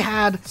time. We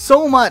had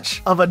so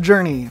much of a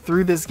journey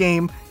through this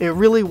game. It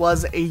really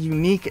was a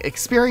unique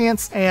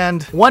experience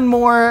and one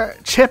more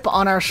chip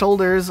on our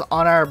shoulders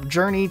on our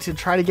journey to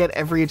try to get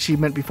every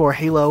achievement before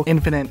Halo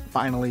Infinite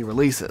finally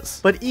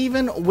releases. But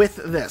even with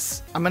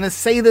this, I'm gonna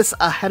say this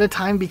ahead of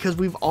time because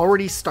we've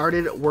already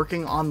started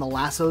working on the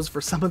lassos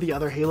for some of the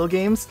other Halo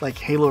games, like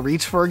Halo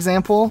Reach, for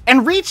example.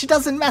 And Reach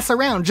doesn't mess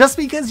around. Just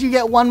because you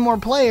get one more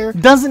player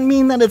doesn't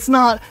mean that it's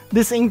not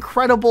this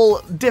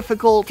incredible difficult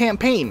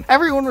campaign.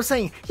 Everyone was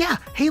saying, yeah,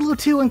 Halo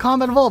 2 and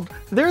Combat Evolved,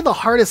 they're the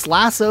hardest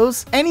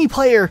lassos. Any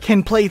player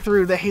can play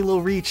through the Halo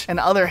Reach and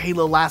other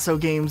Halo lasso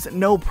games,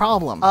 no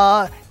problem.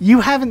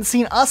 You haven't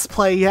seen us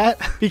play yet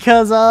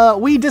because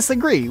we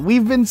disagree.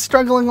 We've been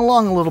struggling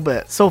along a little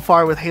bit so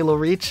far with Halo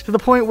Reach, to the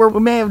point where we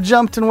may have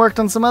jumped and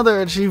worked on some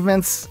other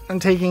achievements and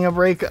taking a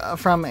break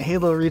from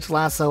Halo Reach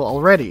Lasso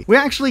already. We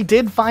actually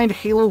did find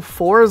Halo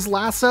 4's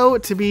Lasso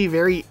to be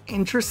very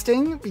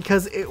interesting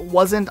because it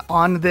wasn't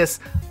on this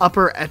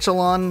upper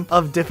echelon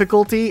of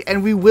difficulty,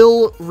 and we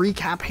will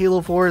recap Halo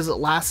 4's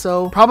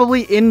Lasso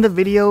probably in the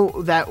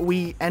video that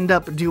we end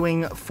up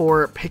doing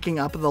for picking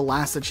up the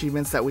last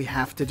achievements that we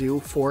have to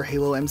do for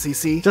Halo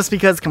MCC, just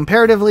because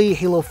comparatively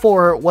Halo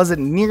 4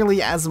 wasn't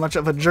nearly as much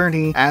of a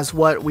journey as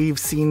what we've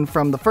seen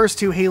from the first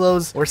two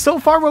Halos, or so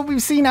far what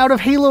we've seen out of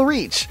Halo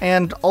Reach,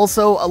 and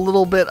also a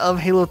little bit of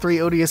Halo 3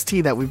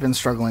 ODST that we've been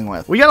struggling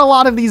with. We got a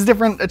lot of these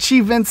different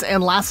achievements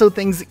and lasso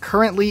things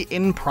currently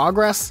in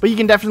progress, but you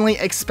can definitely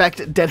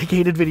expect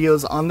dedicated related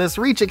videos on this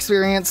Reach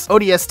experience,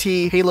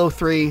 ODST, Halo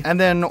 3, and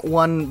then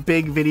one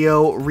big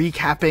video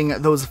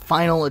recapping those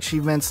final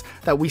achievements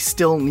that we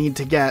still need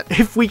to get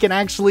if we can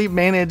actually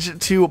manage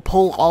to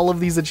pull all of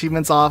these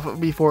achievements off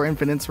before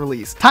Infinite's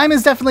release. Time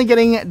is definitely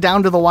getting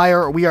down to the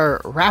wire. We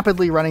are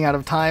rapidly running out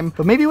of time,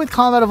 but maybe with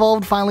Combat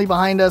Evolved finally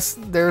behind us,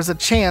 there's a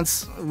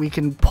chance we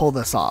can pull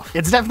this off.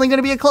 It's definitely going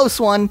to be a close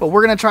one, but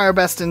we're going to try our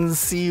best and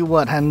see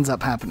what ends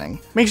up happening.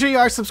 Make sure you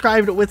are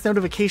subscribed with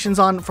notifications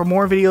on for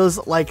more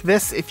videos like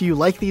this if you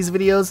like these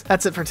videos.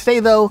 That's it for today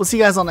though. We'll see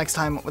you guys all next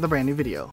time with a brand new video.